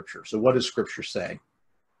through Scripture. So what does Scripture say?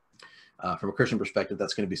 From a Christian perspective,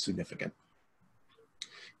 that's going to be significant.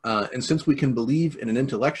 And since we can believe in an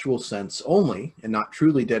intellectual sense only and not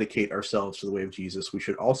truly dedicate ourselves to the way of Jesus, we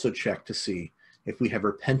should also check to see if we have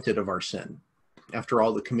repented of our sin. After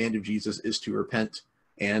all, the command of Jesus is to repent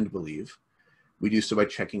and believe. We do so by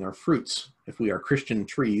checking our fruits. If we are Christian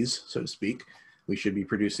trees, so to speak, we should be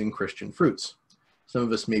producing Christian fruits. Some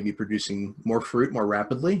of us may be producing more fruit more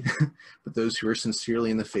rapidly, but those who are sincerely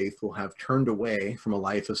in the faith will have turned away from a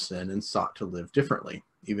life of sin and sought to live differently,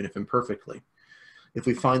 even if imperfectly. If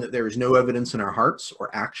we find that there is no evidence in our hearts or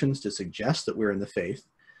actions to suggest that we're in the faith,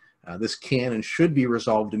 this can and should be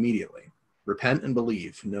resolved immediately. Repent and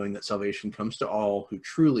believe, knowing that salvation comes to all who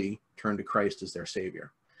truly turn to Christ as their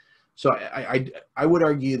Savior. So I would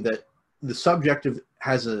argue that the subjective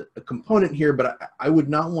has a component here, but I would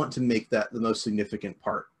not want to make that the most significant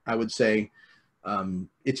part. I would say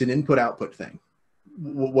it's an input-output thing.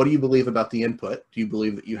 What do you believe about the input? Do you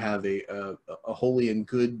believe that you have a holy and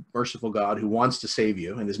good, merciful God who wants to save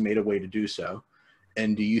you and has made a way to do so?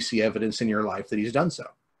 And do you see evidence in your life that he's done so?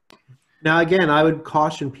 Now, again, I would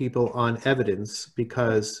caution people on evidence,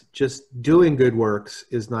 because just doing good works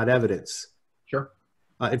is not evidence. Sure.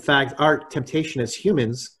 In fact, our temptation as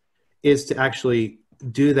humans is to actually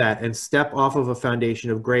do that and step off of a foundation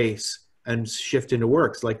of grace and shift into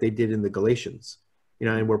works like they did in the Galatians,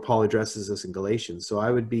 and where Paul addresses this in Galatians. So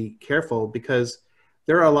I would be careful, because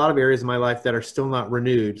there are a lot of areas in my life that are still not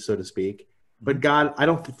renewed, so to speak. But God, I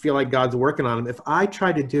don't feel like God's working on them. If I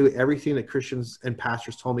tried to do everything that Christians and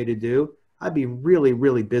pastors told me to do, I'd be really,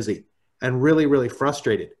 really busy and really, really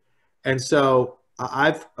frustrated. And so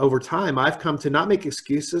over time, I've come to not make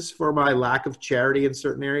excuses for my lack of charity in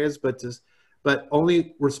certain areas, but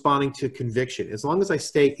only responding to conviction. As long as I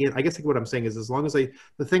stay in, I guess what I'm saying is, as long as the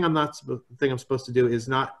thing I'm supposed to do is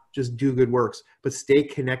not just do good works, but stay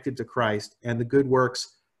connected to Christ, and the good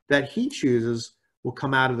works that he chooses will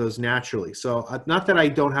come out of those naturally. So not that I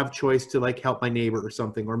don't have choice to help my neighbor or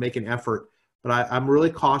something, or make an effort, but I'm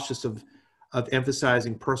really cautious of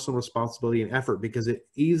emphasizing personal responsibility and effort, because it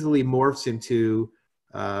easily morphs into,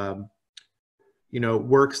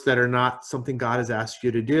 works that are not something God has asked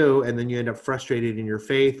you to do. And then you end up frustrated in your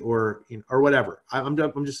faith, or whatever. I'm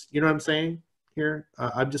just, what I'm saying here?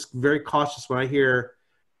 I'm just very cautious when I hear,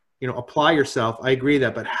 apply yourself. I agree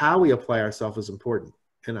that, but how we apply ourselves is important.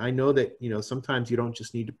 And I know that, sometimes you don't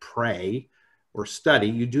just need to pray or study.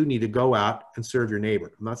 You do need to go out and serve your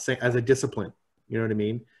neighbor. I'm not saying as a discipline, you know what I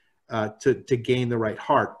mean? To gain the right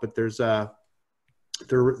heart, but there's a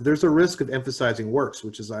risk of emphasizing works,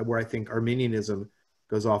 which is where I think Arminianism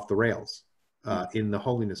goes off the rails in the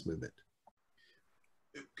holiness movement.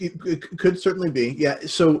 It could certainly be, yeah.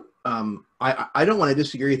 So I don't want to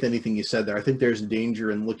disagree with anything you said there. I think there's a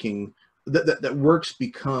danger in looking that works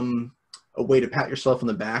become a way to pat yourself on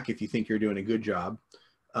the back if you think you're doing a good job,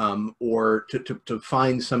 or to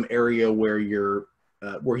find some area where you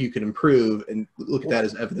can improve and look at that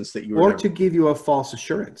as evidence that you were. Or to give you a false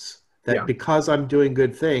assurance that because I'm doing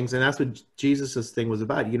good things, and that's what Jesus's thing was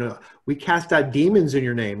about. We cast out demons in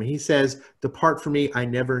your name, and he says, "Depart from me, I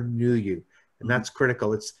never knew you." And that's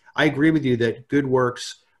critical. I agree with you that good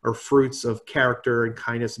works or fruits of character and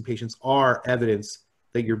kindness and patience are evidence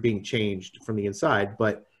that you're being changed from the inside.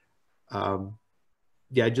 But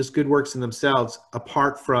just good works in themselves,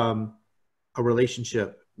 apart from a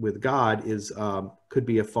relationship with God, could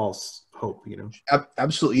be a false hope.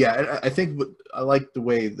 Absolutely, yeah. I think I like the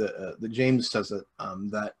way that James says it,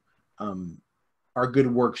 that our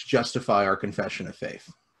good works justify our confession of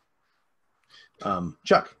faith.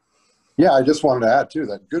 Chuck. Yeah, I just wanted to add too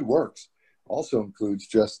that good works also includes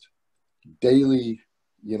just daily,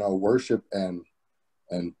 worship and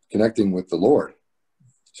connecting with the Lord.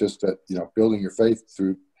 Just that, building your faith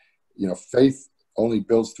through, faith only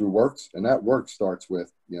builds through works, and that work starts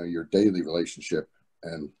with, your daily relationship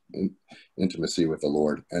and intimacy with the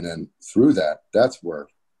Lord. And then through that's where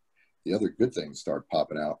the other good things start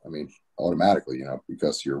popping out. I mean, automatically,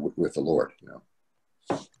 because you're with the Lord,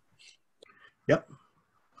 Yep,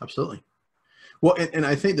 absolutely. Well, and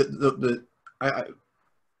I think that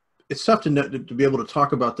it's tough to be able to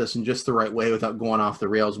talk about this in just the right way without going off the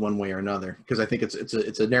rails one way or another, because I think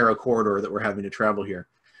it's a narrow corridor that we're having to travel here.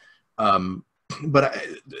 But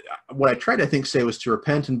what I tried to say was to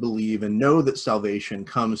repent and believe and know that salvation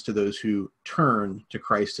comes to those who turn to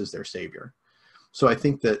Christ as their Savior. So I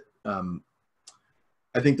think that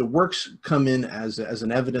the works come in as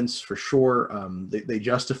an evidence for sure. They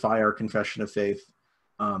justify our confession of faith,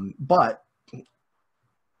 but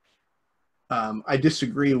I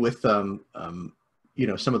disagree with some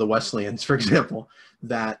of the Wesleyans, for example,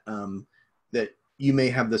 that you may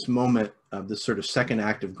have this moment of this sort of second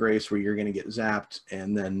act of grace where you're going to get zapped,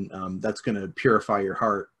 and then that's going to purify your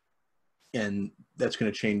heart, and that's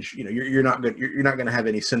going to change. You're not going to have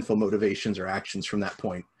any sinful motivations or actions from that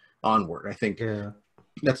point onward. I think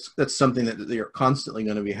that's something that they are constantly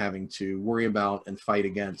going to be having to worry about and fight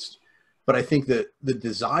against. But I think that the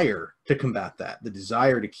desire to combat that, the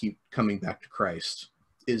desire to keep coming back to Christ,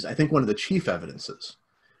 is I think one of the chief evidences.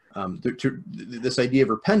 This idea of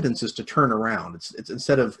repentance is to turn around. It's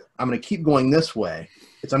instead of I'm going to keep going this way,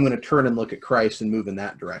 it's I'm going to turn and look at Christ and move in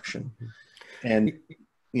that direction. And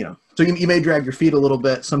so you may drag your feet a little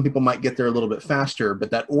bit. Some people might get there a little bit faster,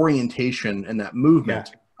 but that orientation and that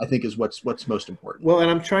movement, I think, is what's most important. Well,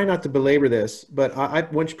 and I'm trying not to belabor this, but I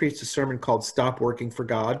once preached a sermon called "Stop Working for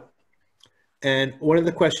God." And one of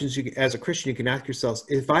the questions you, as a Christian, you can ask yourselves: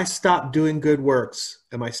 if I stop doing good works,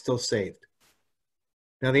 am I still saved?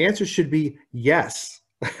 Now, the answer should be yes.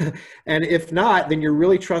 And if not, then you're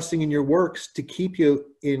really trusting in your works to keep you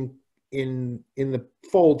in the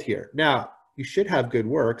fold here. Now, you should have good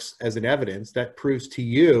works as an evidence that proves to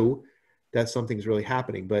you that something's really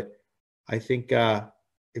happening. But I think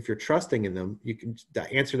if you're trusting in them, you can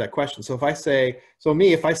answer that question. So if I say,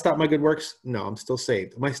 if I stop my good works, no, I'm still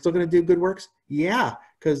saved. Am I still going to do good works? Yeah,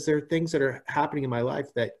 because there are things that are happening in my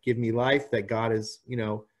life that give me life that God is,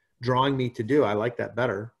 drawing me to do. I like that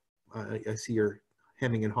better. I see you're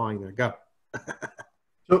hemming and hawing there. Go.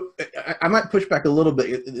 So I might push back a little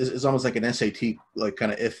bit. It's almost like an SAT, like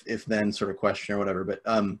kind of if then sort of question or whatever. But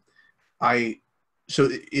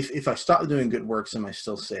if I stop doing good works, am I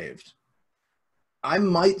still saved? I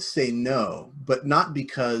might say no, but not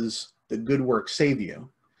because the good works save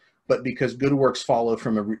you, but because good works follow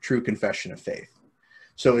from a true confession of faith.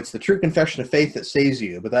 So it's the true confession of faith that saves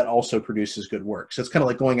you, but that also produces good works. So it's kind of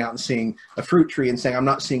like going out and seeing a fruit tree and saying, I'm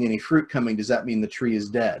not seeing any fruit coming. Does that mean the tree is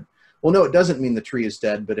dead? Well, no, it doesn't mean the tree is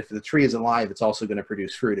dead, but if the tree is alive, it's also going to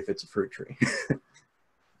produce fruit if it's a fruit tree.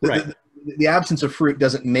 Right. The absence of fruit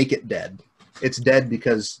doesn't make it dead. It's dead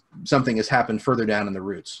because something has happened further down in the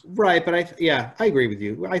roots. Right, but I agree with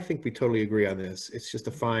you. I think we totally agree on this. It's just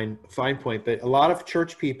a fine point. But a lot of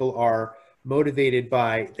church people are motivated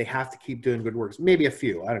by they have to keep doing good works. Maybe a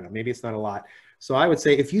few. I don't know. Maybe it's not a lot. So I would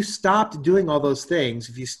say if you stopped doing all those things,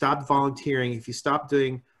 if you stopped volunteering, if you stopped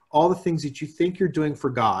doing all the things that you think you're doing for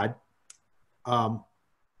God,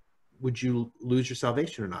 would you lose your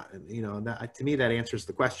salvation or not? And, that, to me, that answers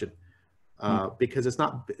the question. Because it's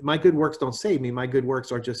not, my good works don't save me. My good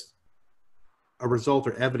works are just a result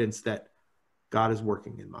or evidence that God is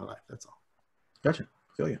working in my life. That's all. Gotcha.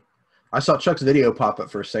 I feel you. I saw Chuck's video pop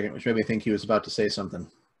up for a second, which made me think he was about to say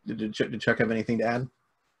something. Did Chuck have anything to add?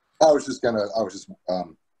 I was just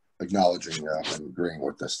acknowledging and agreeing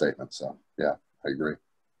with this statement. So yeah, I agree.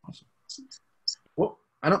 Awesome. Well,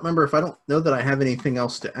 I don't know that I have anything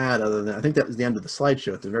else to add other than I think that was the end of the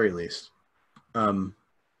slideshow at the very least. So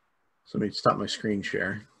let me stop my screen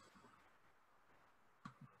share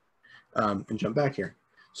and jump back here.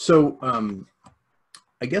 So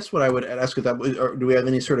I guess what I would ask with that, or do we have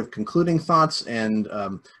any sort of concluding thoughts? And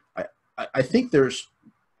I think there's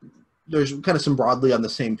kind of some broadly on the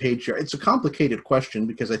same page here. It's a complicated question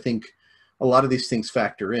because I think a lot of these things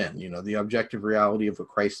factor in, the objective reality of what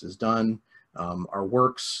Christ has done. Our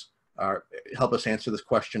works help us answer this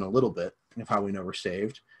question a little bit of how we know we're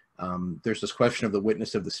saved. There's this question of the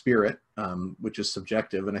witness of the Spirit, which is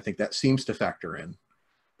subjective, and I think that seems to factor in.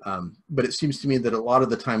 But it seems to me that a lot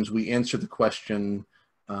of the times we answer the question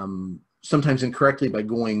sometimes incorrectly by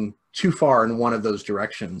going too far in one of those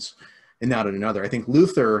directions and not in another. I think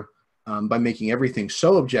Luther, by making everything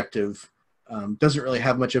so objective, doesn't really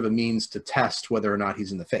have much of a means to test whether or not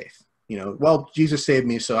he's in the faith. Well, Jesus saved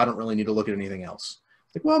me, so I don't really need to look at anything else.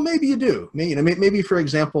 Like, well, maybe you do. Maybe for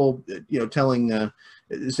example,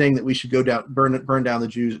 saying that we should go down, burn down the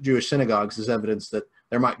Jewish synagogues is evidence that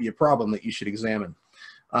there might be a problem that you should examine.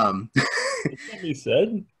 He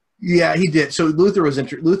said. Yeah, he did. So Luther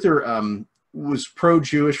was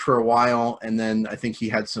pro-Jewish for a while, and then I think he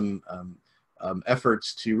had some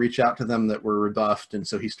efforts to reach out to them that were rebuffed, and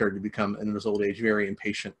so he started to become, in his old age, very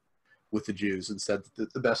impatient with the Jews, and said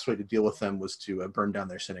that the best way to deal with them was to burn down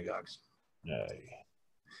their synagogues.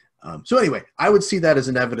 So anyway, I would see that as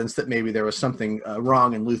an evidence that maybe there was something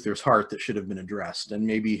wrong in Luther's heart that should have been addressed, and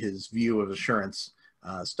maybe his view of assurance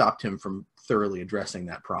stopped him from thoroughly addressing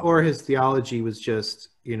that problem. Or his theology was just,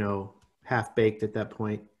 half-baked at that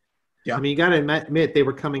point. Yeah. I mean, you got to admit they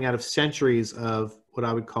were coming out of centuries of what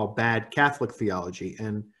I would call bad Catholic theology.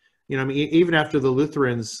 And, even after the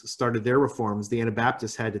Lutherans started their reforms, the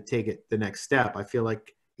Anabaptists had to take it the next step. I feel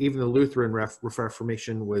like even the Lutheran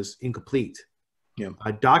Reformation was incomplete,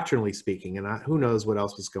 doctrinally speaking. And who knows what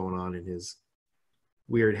else was going on in his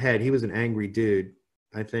weird head. He was an angry dude,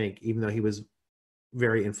 I think, even though he was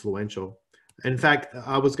very influential. In fact,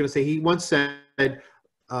 I was going to say, he once said,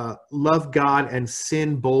 love God and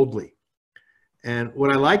sin boldly. And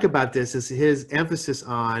what I like about this is his emphasis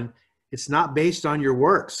on it's not based on your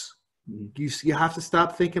works. You have to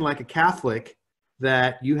stop thinking like a Catholic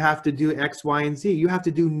that you have to do X, Y, and Z. You have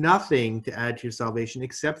to do nothing to add to your salvation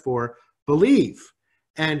except for believe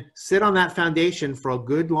and sit on that foundation for a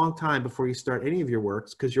good long time before you start any of your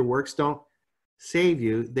works, because your works don't save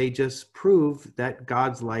you. They just prove that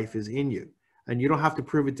God's life is in you. And you don't have to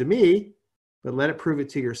prove it to me, but let it prove it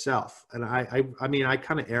to yourself. And I mean, I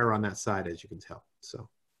kind of err on that side, as you can tell. So.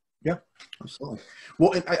 Yeah, absolutely.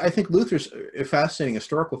 Well, and I think Luther's a fascinating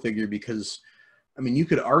historical figure because, I mean, you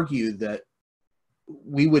could argue that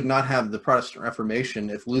we would not have the Protestant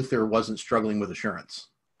Reformation if Luther wasn't struggling with assurance,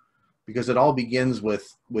 because it all begins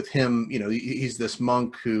with him. You know, he's this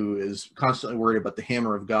monk who is constantly worried about the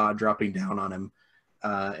hammer of God dropping down on him,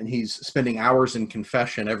 and he's spending hours in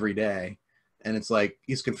confession every day. And it's like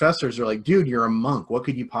his confessors are like, dude, you're a monk. What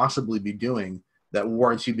could you possibly be doing that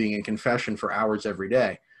warrants you being in confession for hours every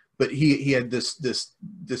day? But he had this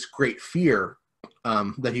great fear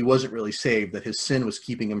that he wasn't really saved, that his sin was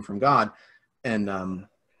keeping him from God. And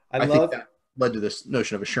I think that led to this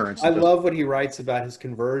notion of assurance. I love what he writes about his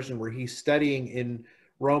conversion, where he's studying in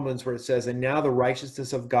Romans, where it says, and now the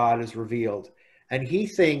righteousness of God is revealed. And he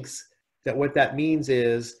thinks that what that means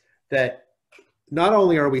is that not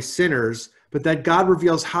only are we sinners, but that God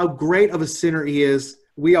reveals how great of a sinner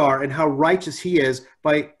we are, and how righteous he is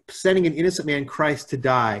by sending an innocent man, Christ, to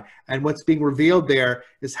die. And what's being revealed there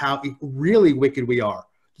is how really wicked we are,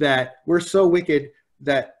 that we're so wicked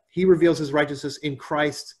that he reveals his righteousness in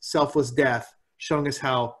Christ's selfless death, showing us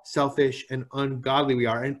how selfish and ungodly we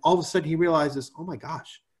are. And all of a sudden he realizes, oh my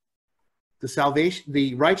gosh,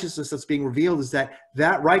 the righteousness that's being revealed is that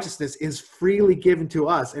righteousness is freely given to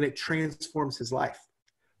us, and it transforms his life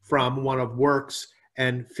from one of works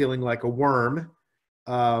and feeling like a worm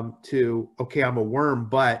to, okay, I'm a worm,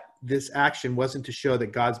 but this action wasn't to show that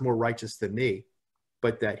God's more righteous than me,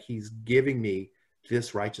 but that he's giving me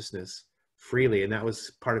this righteousness freely. And that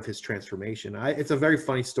was part of his transformation. It's a very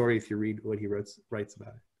funny story if you read what he writes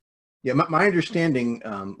about it. Yeah, my understanding,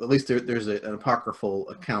 at least there's an apocryphal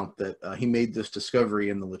account that he made this discovery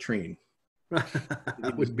in the latrine. I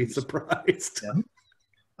wouldn't be surprised.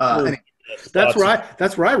 Yeah. That's right.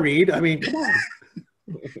 That's where I read. I mean, come on.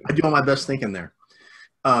 I do all my best thinking there.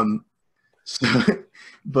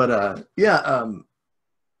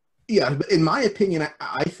 Yeah, in my opinion,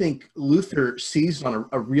 I think Luther seized on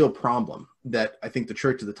a real problem that I think the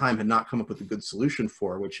church at the time had not come up with a good solution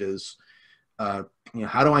for, which is, how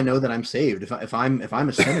do I know that I'm saved? If I'm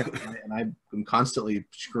a sinner and I'm constantly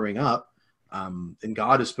screwing up, and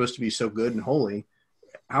God is supposed to be so good and holy,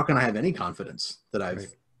 how can I have any confidence that I've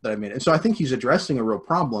made it? And so I think he's addressing a real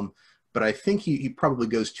problem, but I think he probably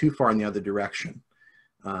goes too far in the other direction.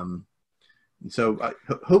 And so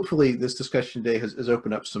hopefully this discussion today has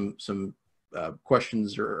opened up some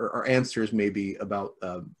questions or answers maybe about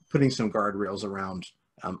putting some guardrails around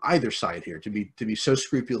either side here, to be so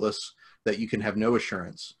scrupulous that you can have no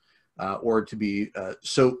assurance, or to be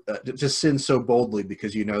to sin so boldly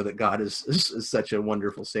because you know that God is such a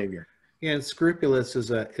wonderful Savior. Yeah, and scrupulous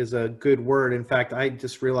is a good word. In fact, I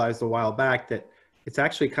just realized a while back that it's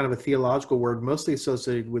actually kind of a theological word, mostly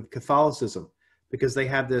associated with Catholicism, because they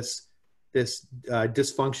have this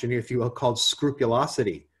dysfunction, if you will, called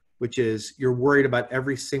scrupulosity, which is you're worried about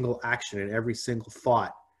every single action and every single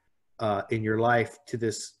thought in your life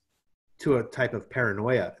to a type of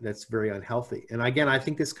paranoia that's very unhealthy. And again, I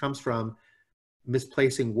think this comes from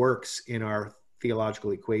misplacing works in our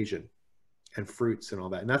theological equation and fruits and all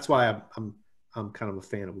that. And that's why I'm kind of a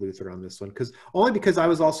fan of Luther on this one, because I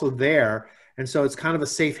was also there. And so it's kind of a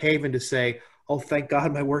safe haven to say, oh, thank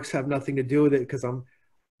God my works have nothing to do with it, because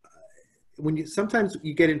sometimes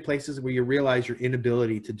you get in places where you realize your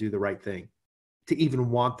inability to do the right thing, to even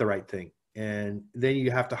want the right thing. And then you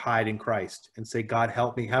have to hide in Christ and say, God,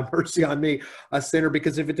 help me, have mercy on me, a sinner,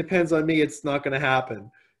 because if it depends on me, it's not going to happen,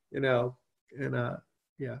 and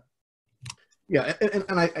yeah. Yeah.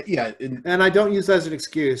 And I don't use that as an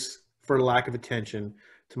excuse for lack of attention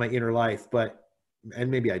to my inner life, and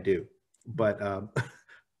maybe I do, but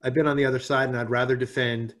I've been on the other side, and I'd rather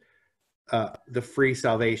defend the free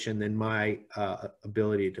salvation than my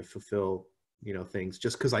ability to fulfill, things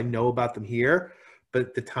just because I know about them here, but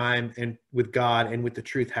at the time and with God and with the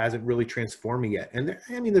truth hasn't really transformed me yet. And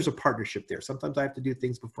there's a partnership there. Sometimes I have to do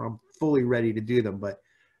things before I'm fully ready to do them, but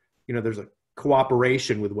there's a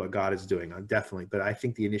cooperation with what God is doing. Definitely. But I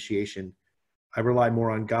think the initiation, I rely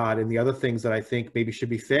more on God, and the other things that I think maybe should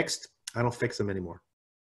be fixed, I don't fix them anymore.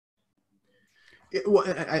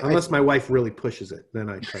 Unless my wife really pushes it, then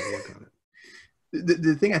I try to work on it.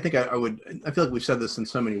 The thing I think I feel like we've said this in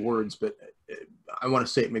so many words, but I want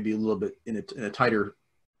to say it maybe a little bit in a tighter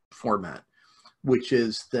format, which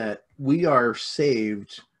is that we are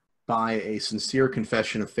saved by a sincere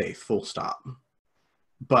confession of faith, full stop.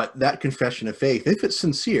 But that confession of faith, if it's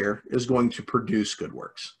sincere, is going to produce good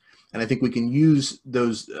works. And I think we can use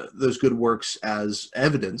those good works as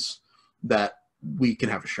evidence that we can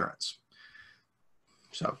have assurance.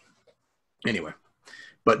 So anyway,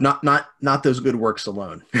 but not those good works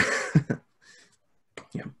alone.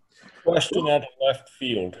 Yeah. Question out of left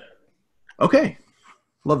field. Okay.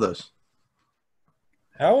 Love those.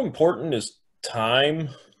 How important is time?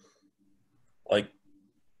 Like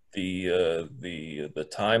the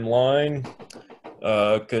timeline?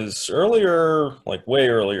 Because earlier, like way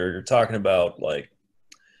earlier, you're talking about like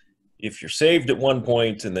if you're saved at one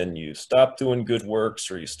point and then you stop doing good works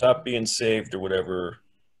or you stop being saved or whatever,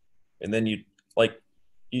 and then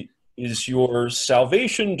is your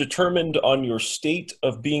salvation determined on your state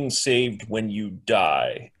of being saved when you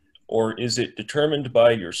die? Or is it determined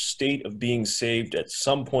by your state of being saved at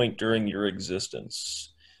some point during your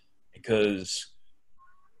existence? Because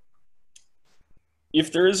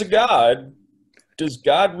if there is a God, does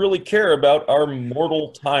God really care about our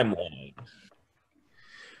mortal timeline?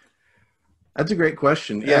 That's a great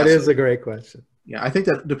question. That is a great question. Yeah, I think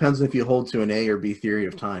that depends if you hold to an A or B theory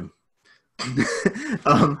of time.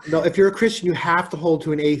 No, if you're a Christian, you have to hold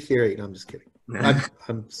to an A theory. No, I'm just kidding.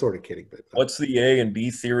 I'm sort of kidding. But what's the A and B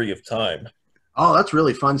theory of time? Oh, that's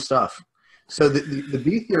really fun stuff. So the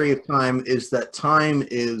B theory of time is that time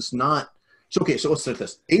is not. So okay, so let's start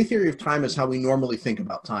this. A theory of time is how we normally think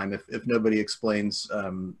about time. If nobody explains,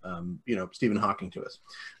 Stephen Hawking to us,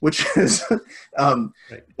 which is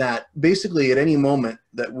right. That basically at any moment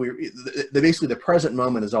that basically the present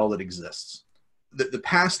moment is all that exists. The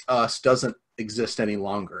past us doesn't exist any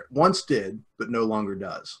longer. It once did, but no longer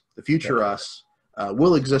does. The future us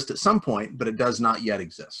will exist at some point, but it does not yet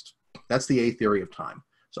exist. That's the A theory of time.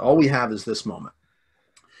 So all we have is this moment.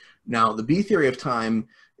 Now, the B theory of time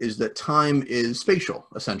is that time is spatial,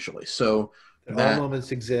 essentially. So all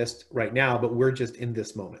moments exist right now, but we're just in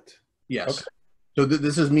this moment. Yes. Okay. So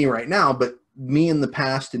this is me right now, but me in the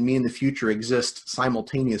past and me in the future exist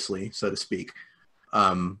simultaneously, so to speak.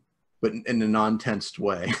 But in a non-tensed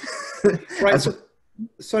way. Right.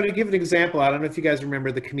 So to give an example, I don't know if you guys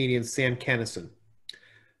remember the comedian Sam Kinison.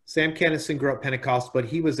 Sam Kinison grew up Pentecostal, but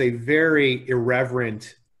he was a very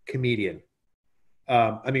irreverent comedian.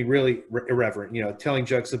 Really irreverent, telling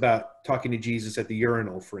jokes about talking to Jesus at the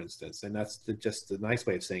urinal, for instance. And that's just the nice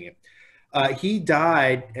way of saying it. He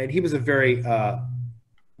died, and he was a very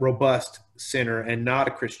robust sinner and not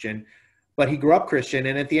a Christian. But he grew up Christian,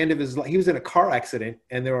 and at the end of his life, he was in a car accident,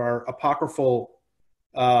 and there are apocryphal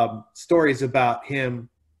stories about him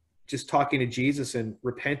just talking to Jesus and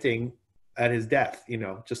repenting at his death,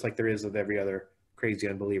 just like there is of every other crazy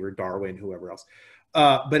unbeliever, Darwin, whoever else.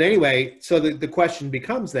 But anyway, so the question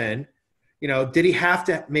becomes then, did he have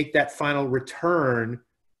to make that final return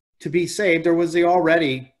to be saved, or was he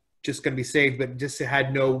already just going to be saved, but just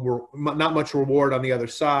had not much reward on the other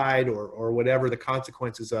side, or whatever the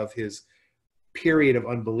consequences of his period of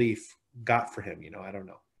unbelief got for him? I don't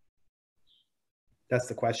know. That's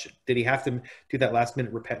the question. Did he have to do that last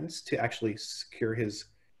minute repentance to actually secure his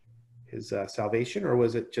salvation, or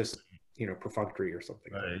was it just perfunctory or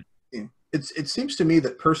something? Right. Yeah. It seems to me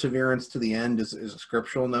that perseverance to the end is a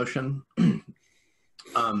scriptural notion.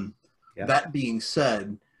 That being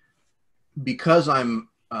said, because I'm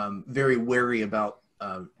very wary about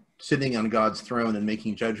sitting on God's throne and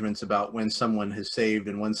making judgments about when someone is saved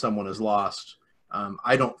and when someone is lost,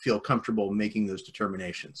 I don't feel comfortable making those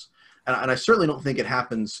determinations. And I certainly don't think it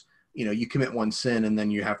happens, you commit one sin and then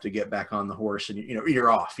you have to get back on the horse and, you're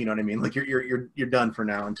off, you know what I mean? Like you're done for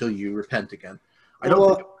now until you repent again. I don't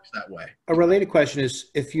think it works that way. A related question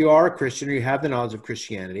is, if you are a Christian or you have the knowledge of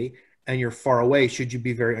Christianity and you're far away, should you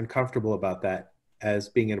be very uncomfortable about that as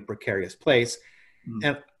being in a precarious place? Mm-hmm.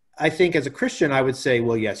 And I think as a Christian, I would say,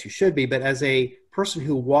 well, yes, you should be. But as a person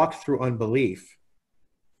who walked through unbelief,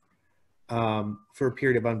 for a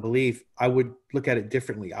period of unbelief, I would look at it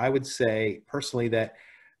differently. I would say personally that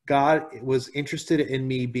God was interested in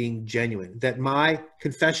me being genuine, that my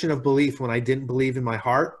confession of belief when I didn't believe in my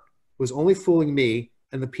heart was only fooling me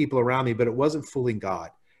and the people around me, but it wasn't fooling God.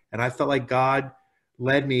 And I felt like God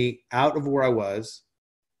led me out of where I was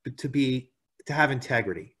to have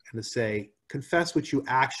integrity and to say, confess what you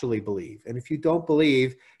actually believe. And if you don't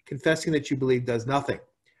believe, confessing that you believe does nothing.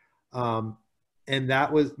 And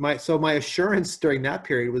that was my assurance during that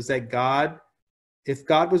period was that if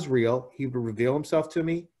God was real, he would reveal himself to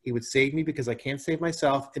me. He would save me because I can't save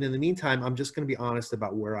myself. And in the meantime, I'm just going to be honest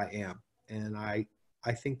about where I am. And I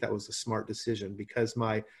think that was a smart decision, because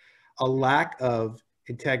a lack of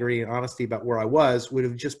integrity and honesty about where I was would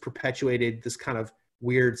have just perpetuated this kind of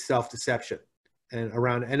weird self-deception and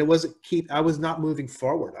around, and I was not moving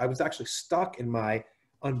forward. I was actually stuck in my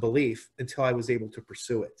unbelief until I was able to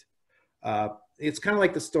pursue it. It's kind of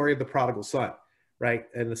like the story of the prodigal son, right?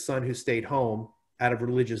 And the son who stayed home out of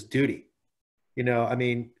religious duty. You know, I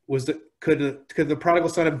mean, could the prodigal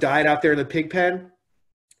son have died out there in the pig pen?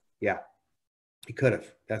 Yeah, he could have.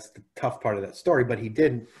 That's the tough part of that story, but he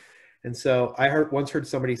didn't. And so I once heard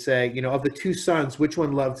somebody say, you know, of the two sons, which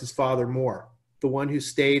one loved his father more? The one who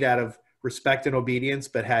stayed out of respect and obedience,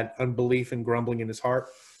 but had unbelief and grumbling in his heart,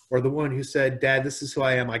 or the one who said, Dad, this is who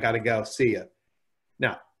I am. I got to go. See ya.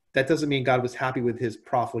 Now, that doesn't mean God was happy with his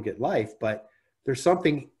profligate life, but there's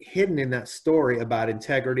something hidden in that story about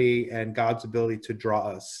integrity and God's ability to draw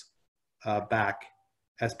us back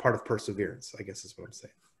as part of perseverance, I guess is what I'm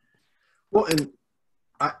saying. Well, and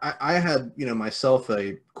I had, you know, myself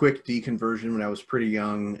a quick deconversion when I was pretty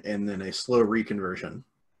young, and then a slow reconversion.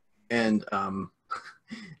 And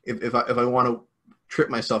if I want to trip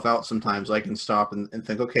myself out sometimes, I can stop and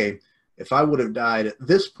think, okay, if I would have died at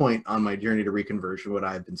this point on my journey to reconversion, would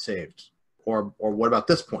I have been saved? Or what about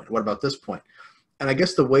this point? What about this point? And I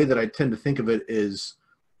guess the way that I tend to think of it is,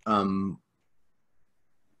 I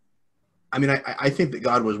mean, I think that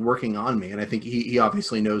God was working on me, and I think he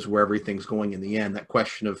obviously knows where everything's going in the end. That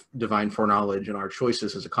question of divine foreknowledge and our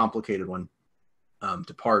choices is a complicated one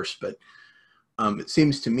to parse, but it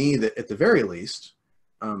seems to me that at the very least,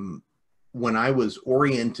 when I was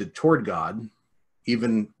oriented toward God,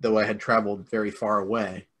 even though I had traveled very far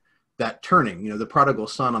away, that turning, you know, the prodigal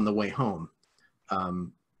son on the way home,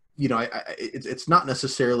 you know, it's not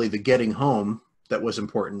necessarily the getting home that was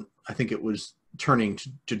important. I think it was turning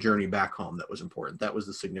to journey back home that was important. That was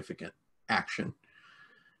the significant action.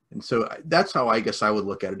 And so that's how I guess I would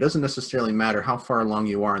look at it. It doesn't necessarily matter how far along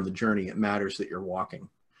you are in the journey. It matters that you're walking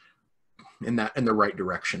in the right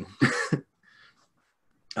direction.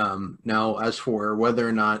 Now, as for whether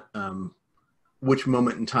or not which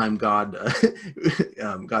moment in time God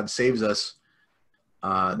saves us,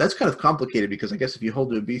 that's kind of complicated, because I guess if you hold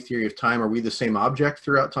to a B theory of time, are we the same object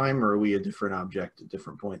throughout time, or are we a different object at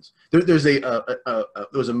different points? There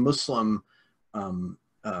was a Muslim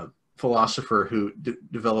philosopher who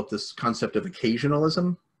developed this concept of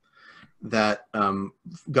occasionalism, that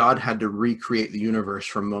God had to recreate the universe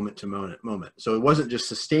from moment to moment. So it wasn't just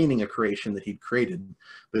sustaining a creation that he'd created,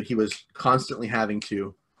 but he was constantly having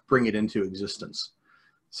to bring it into existence,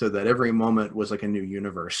 so that every moment was like a new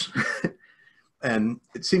universe. And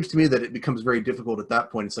it seems to me that it becomes very difficult at that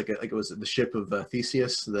point. It's like it was the ship of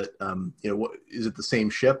Theseus, that, you know, what, is it the same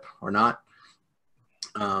ship or not?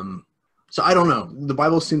 So I don't know. The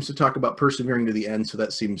Bible seems to talk about persevering to the end, so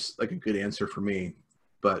that seems like a good answer for me.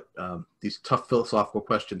 But these tough philosophical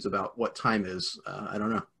questions about what time is, I don't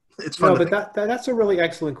know. It's fun. No, but that's a really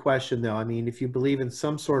excellent question, though. I mean, if you believe in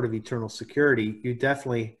some sort of eternal security, you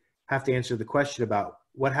definitely have to answer the question about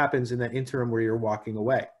what happens in that interim where you're walking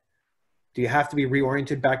away. Do you have to be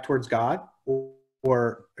reoriented back towards God, or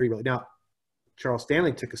are you really? Now, Charles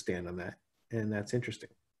Stanley took a stand on that, and that's interesting.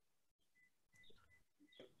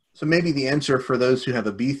 So maybe the answer for those who have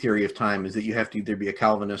a B theory of time is that you have to either be a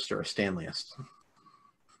Calvinist or a Stanleyist.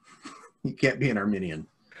 You can't be an Arminian.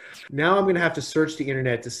 Now I'm going to have to search the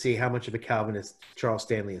internet to see how much of a Calvinist Charles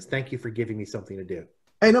Stanley is. Thank you for giving me something to do.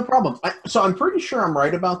 Hey, no problem. So I'm pretty sure I'm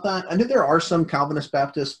right about that. I know there are some Calvinist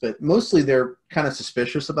Baptists, but mostly they're kind of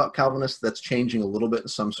suspicious about Calvinists. That's changing a little bit in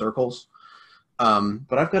some circles.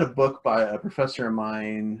 But I've got a book by a professor of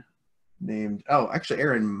mine named, actually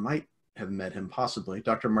Aaron might have met him, possibly,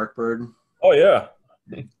 Dr. Mark Bird. Oh, yeah.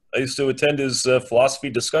 I used to attend his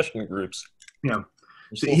philosophy discussion groups. Yeah.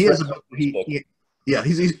 So he has a book.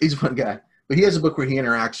 He's a fun guy. But he has a book where he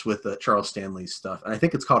interacts with Charles Stanley's stuff, and I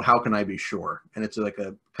think it's called "How Can I Be Sure?" And it's like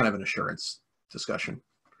a kind of an assurance discussion.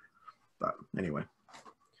 But anyway,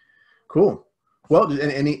 cool. Well,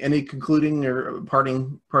 any concluding or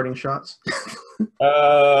parting shots?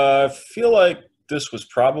 I feel like this was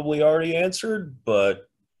probably already answered, but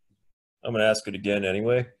I'm going to ask it again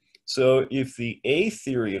anyway. So, if the A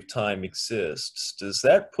theory of time exists, does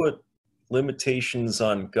that put limitations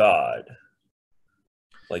on God?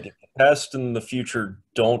 Like, if the past and the future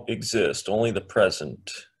don't exist, only the present,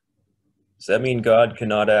 does that mean God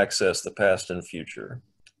cannot access the past and future?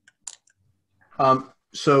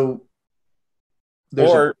 So,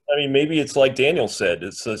 or, I mean, maybe it's like Daniel said,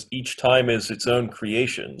 it says each time is its own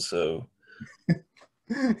creation, so.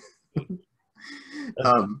 You're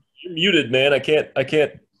muted, man. I can't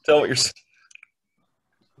tell what you're saying.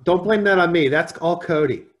 Don't blame that on me. That's all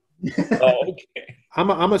Cody. Oh, okay.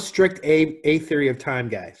 I'm a strict A theory of time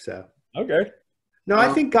guy. So okay. No, I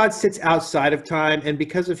think God sits outside of time, and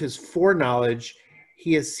because of his foreknowledge,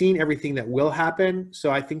 he has seen everything that will happen. So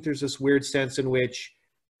I think there's this weird sense in which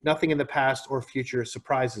nothing in the past or future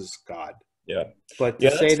surprises God. Yeah. But to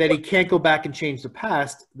say that he can't go back and change the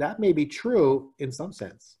past, that may be true in some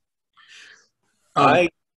sense.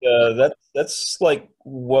 That's like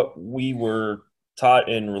what we were taught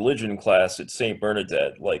in religion class at St.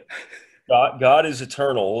 Bernadette. Like God is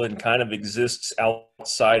eternal and kind of exists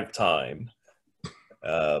outside of time.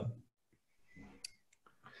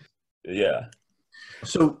 Yeah.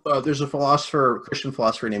 So there's a Christian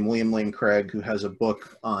philosopher named William Lane Craig, who has a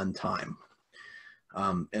book on time.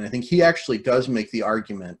 And I think he actually does make the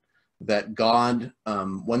argument that God,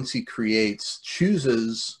 once he creates,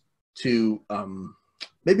 chooses to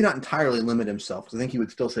maybe not entirely limit himself, because I think he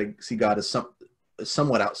would still see God as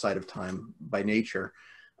somewhat outside of time by nature.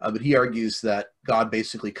 But he argues that God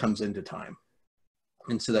basically comes into time.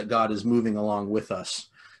 And so that God is moving along with us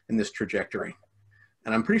in this trajectory.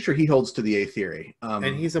 And I'm pretty sure he holds to the A theory.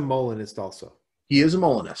 And he's a Molinist also. He is a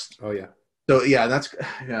Molinist. Oh, yeah. So,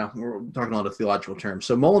 we're talking a lot of theological terms.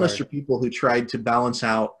 So Molinists are people who tried to balance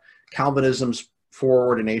out Calvinism's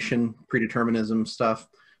foreordination, predeterminism stuff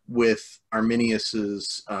with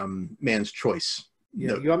Arminius's man's choice.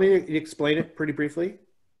 Yeah. You want me to explain it pretty briefly?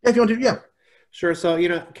 Yeah, if you want to, yeah. Sure.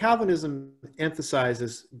 So, Calvinism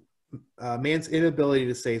emphasizes man's inability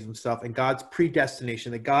to save himself and God's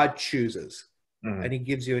predestination, that God chooses. Mm-hmm. And he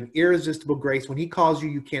gives you an irresistible grace. When he calls you,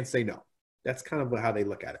 you can't say no. That's kind of how they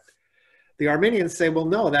look at it. The Arminians say, well,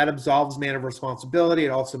 no, that absolves man of responsibility. It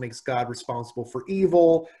also makes God responsible for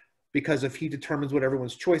evil, because if he determines what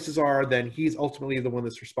everyone's choices are, then he's ultimately the one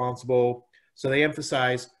that's responsible. So they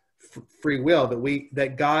emphasize free will,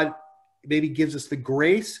 that God maybe gives us the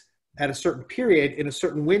grace at a certain period in a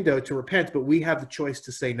certain window to repent, but we have the choice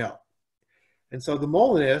to say no. And so the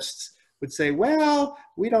Molinists would say, well,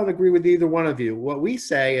 we don't agree with either one of you. What we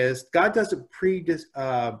say is God doesn't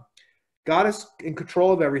God is in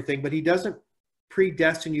control of everything, but he doesn't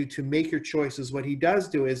predestine you to make your choices. What he does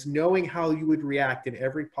do is, knowing how you would react in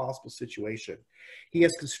every possible situation, he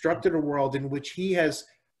has constructed a world in which he has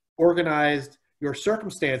organized your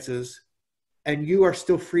circumstances, and you are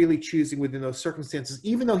still freely choosing within those circumstances.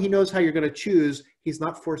 Even though he knows how you're going to choose, he's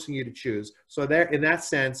not forcing you to choose. So there, in that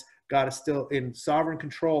sense, God is still in sovereign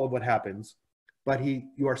control of what happens, but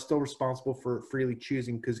you are still responsible for freely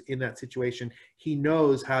choosing, because in that situation, he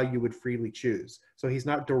knows how you would freely choose. So he's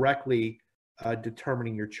not directly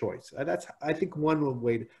determining your choice. That's, I think, one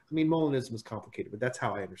way Molinism is complicated, but that's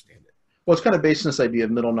how I understand it. Well, it's kind of based on this idea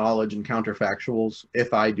of middle knowledge and counterfactuals.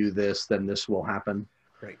 If I do this, then this will happen.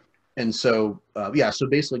 Right. And so, so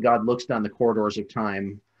basically God looks down the corridors of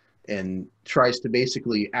time and tries to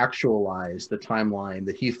basically actualize the timeline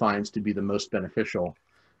that he finds to be the most beneficial,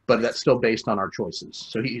 but that's still based on our choices.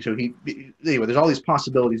 So anyway, there's all these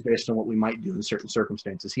possibilities based on what we might do in certain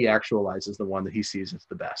circumstances. He actualizes the one that he sees as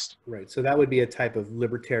the best. Right. So that would be a type of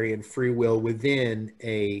libertarian free will within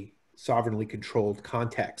a sovereignly controlled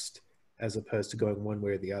context, as opposed to going one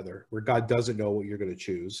way or the other, where God doesn't know what you're going to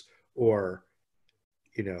choose, or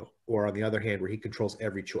on the other hand, where he controls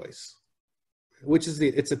every choice, which is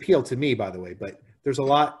its appeal to me, by the way. But there's a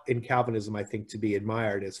lot in Calvinism, I think, to be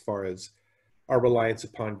admired as far as our reliance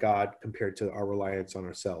upon God compared to our reliance on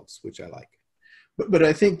ourselves, which I like. But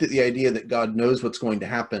I think that the idea that God knows what's going to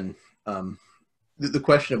happen, the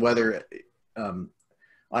question of whether on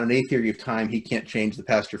an A theory of time he can't change the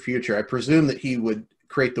past or future, I presume that he would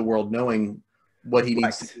create the world knowing what he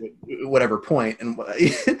needs to do at whatever point, and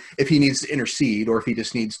if he needs to intercede or if he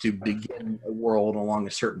just needs to begin a world along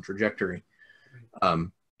a certain trajectory.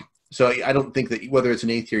 So I don't think that whether it's an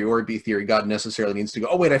A theory or a B theory, God necessarily needs to go,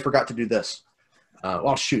 oh, wait, I forgot to do this.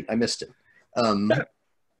 Oh, shoot, I missed it.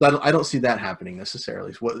 I don't see that happening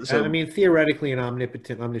necessarily. So, theoretically, an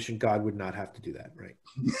omniscient God would not have to do that, right?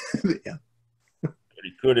 Yeah. But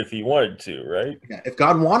he could if he wanted to, right? Yeah, if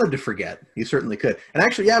God wanted to forget, he certainly could. And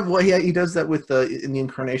actually, he does that with in the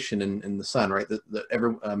incarnation and the Son, right?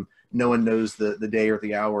 No one knows the day or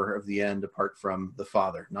the hour of the end apart from the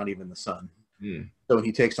Father, not even the Son. So when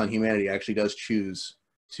he takes on humanity, he actually does choose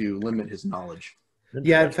to limit his knowledge.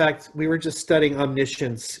 Yeah, in fact, we were just studying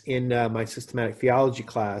omniscience in my systematic theology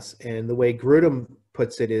class, and the way Grudem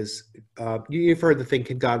puts it is, you've heard the thing,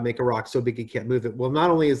 can God make a rock so big he can't move it? Well, not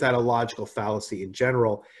only is that a logical fallacy in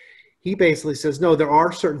general, he basically says, no, there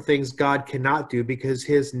are certain things God cannot do because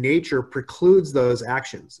his nature precludes those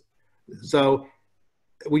actions. So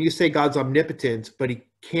when you say God's omnipotent, but he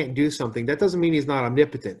can't do something, that doesn't mean he's not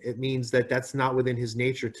omnipotent. It means that that's not within his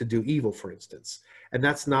nature to do evil, for instance. And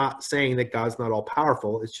that's not saying that God's not all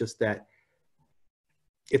powerful. It's just that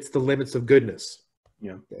it's the limits of goodness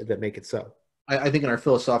that make it so. I think in our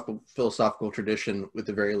philosophical tradition, with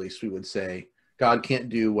the very least, we would say God can't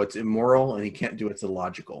do what's immoral and he can't do what's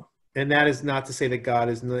illogical. And that is not to say that God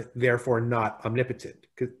is therefore not omnipotent.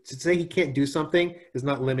 Because to say he can't do something is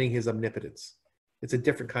not limiting his omnipotence. It's a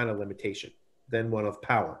different kind of limitation than one of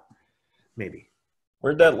power, maybe.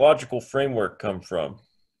 Where'd that logical framework come from?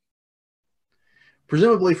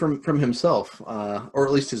 Presumably from himself, or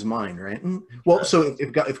at least his mind, right? Well, so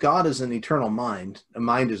if God is an eternal mind, a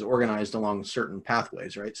mind is organized along certain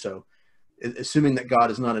pathways, right? So assuming that God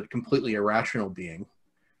is not a completely irrational being,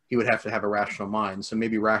 he would have to have a rational mind. So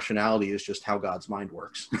maybe rationality is just how God's mind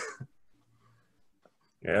works.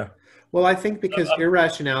 Yeah. Well, I think because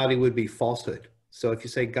irrationality would be falsehood. So if you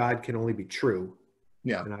say God can only be true,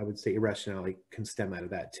 Yeah. and I would say irrationality can stem out of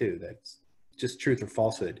that too. That's just truth or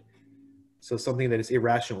falsehood. So something that is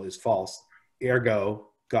irrational is false. Ergo,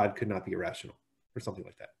 God could not be irrational or something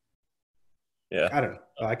like that. Yeah. I don't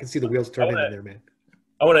know. I can see the wheels turning in there, man.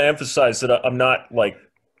 I want to emphasize that I'm not like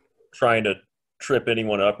trying to trip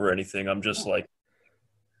anyone up or anything. I'm just like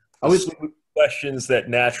questions that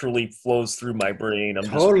naturally flows through my brain.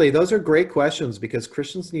 Those are great questions because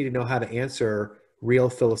Christians need to know how to answer real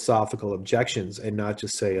philosophical objections and not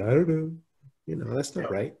just say, I don't know. You know, that's not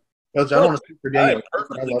right. I don't want to speak for Daniel. I'm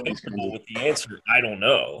perfectly comfortable with the answer. I don't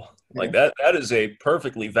know. Like that is a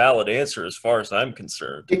perfectly valid answer as far as I'm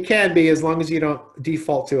concerned. It can be as long as you don't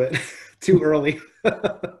default to it too early.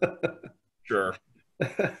 Sure.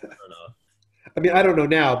 I mean, I don't know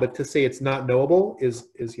now, but to say it's not knowable is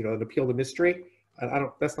an appeal to mystery.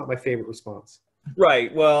 That's not my favorite response.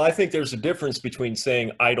 Right. Well, I think there's a difference between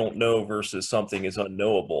saying I don't know versus something is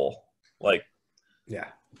unknowable. Like, yeah.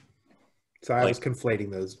 So I was conflating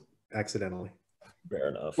those accidentally. Fair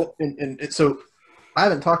enough. Well, and so I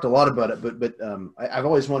haven't talked a lot about it, but I've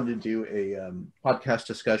always wanted to do a podcast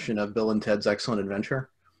discussion of Bill and Ted's Excellent Adventure.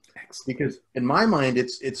 Excellent. Because in my mind,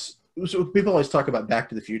 it's so people always talk about Back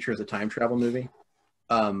to the Future as a time travel movie.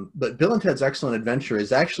 But Bill and Ted's Excellent Adventure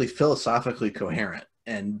is actually philosophically coherent,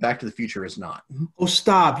 and Back to the Future is not. Oh,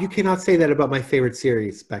 stop. You cannot say that about my favorite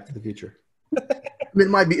series, Back to the Future. I mean,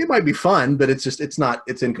 it might be fun, but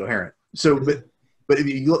it's incoherent. So, but if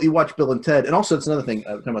you watch Bill and Ted, and also it's another thing,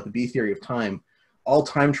 talking about the B theory of time, all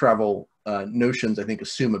time travel notions, I think,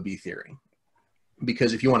 assume a B theory.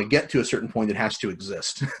 Because if you want to get to a certain point, it has to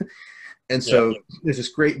exist. And so there's this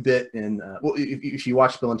great bit in, if you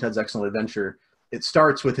watch Bill and Ted's Excellent Adventure, it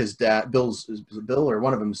starts with his dad, Bill or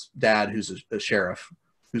one of them's dad, who's a sheriff,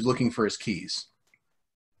 who's looking for his keys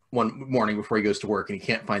one morning before he goes to work, and he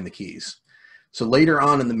can't find the keys. So later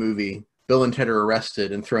on in the movie, Bill and Ted are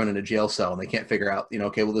arrested and thrown in a jail cell, and they can't figure out,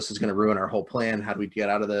 okay, well, this is going to ruin our whole plan. How do we get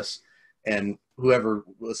out of this? And whoever,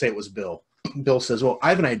 let's say it was Bill. Bill says, well, I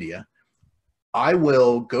have an idea. I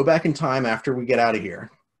will go back in time after we get out of here,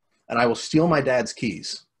 and I will steal my dad's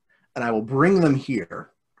keys, and I will bring them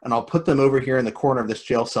here, and I'll put them over here in the corner of this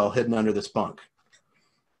jail cell hidden under this bunk.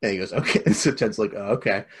 And he goes, okay. And so Ted's like, oh,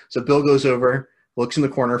 okay. So Bill goes over, looks in the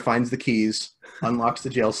corner, finds the keys, unlocks the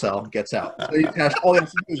jail cell, gets out. So all he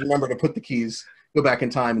has to do is remember to put the keys, go back in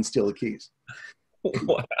time, and steal the keys.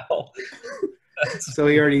 Wow. So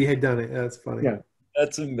he already had done it. That's funny. Yeah.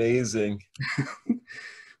 That's amazing.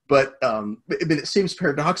 But it seems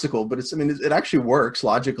paradoxical, but it actually works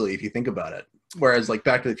logically if you think about it. Whereas like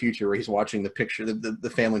Back to the Future, where he's watching the picture, the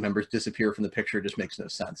family members disappear from the picture, just makes no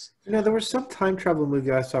sense. There was some time travel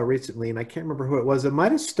movie I saw recently, and I can't remember who it was. It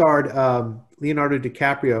might have starred Leonardo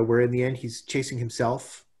DiCaprio, where in the end he's chasing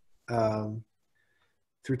himself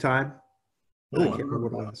through time. I can't remember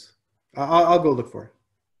what it was. I'll go look for it.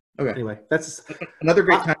 Okay. Anyway, that's another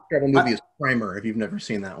great time travel movie is Primer. If you've never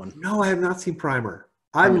seen that one, no, I have not seen Primer.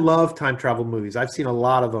 I love time travel movies. I've seen a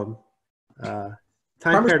lot of them.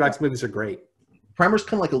 Time paradox movies are great. Primer's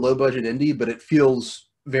kind of like a low budget indie, but it feels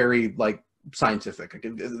very like scientific.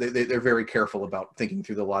 They're very careful about thinking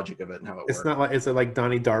through the logic of it and how it works. It's not like, is it like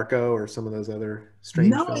Donnie Darko or some of those other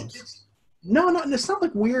strange films? No, it's not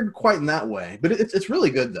like weird quite in that way, but it's really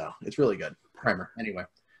good though. It's really good. Primer. Anyway,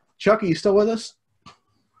 Chuck, are you still with us?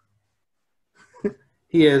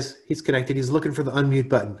 He is. He's connected. He's looking for the unmute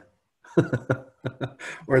button.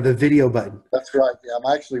 Or the video button. That's right. Yeah,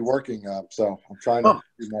 I'm actually working, so I'm trying to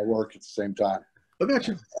do my work at the same time. I got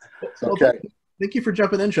you. Okay. Thank you for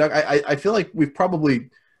jumping in, Chuck. I feel like we've probably,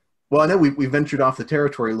 I know we ventured off the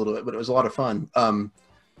territory a little bit, but it was a lot of fun.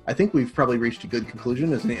 I think we've probably reached a good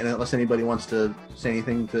conclusion, unless anybody wants to say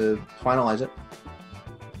anything to finalize it.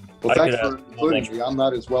 Well, thanks for including me. I'm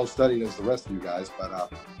not as well studied as the rest of you guys,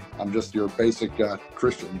 but I'm just your basic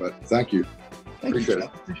Christian, but thank you. Appreciate it.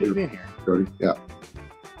 Appreciate you being here. Cody, yeah.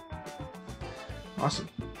 Awesome.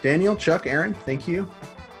 Daniel, Chuck, Aaron, thank you.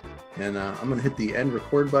 and I'm going to hit the end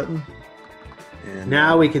record button. And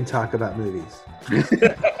now we can talk about movies.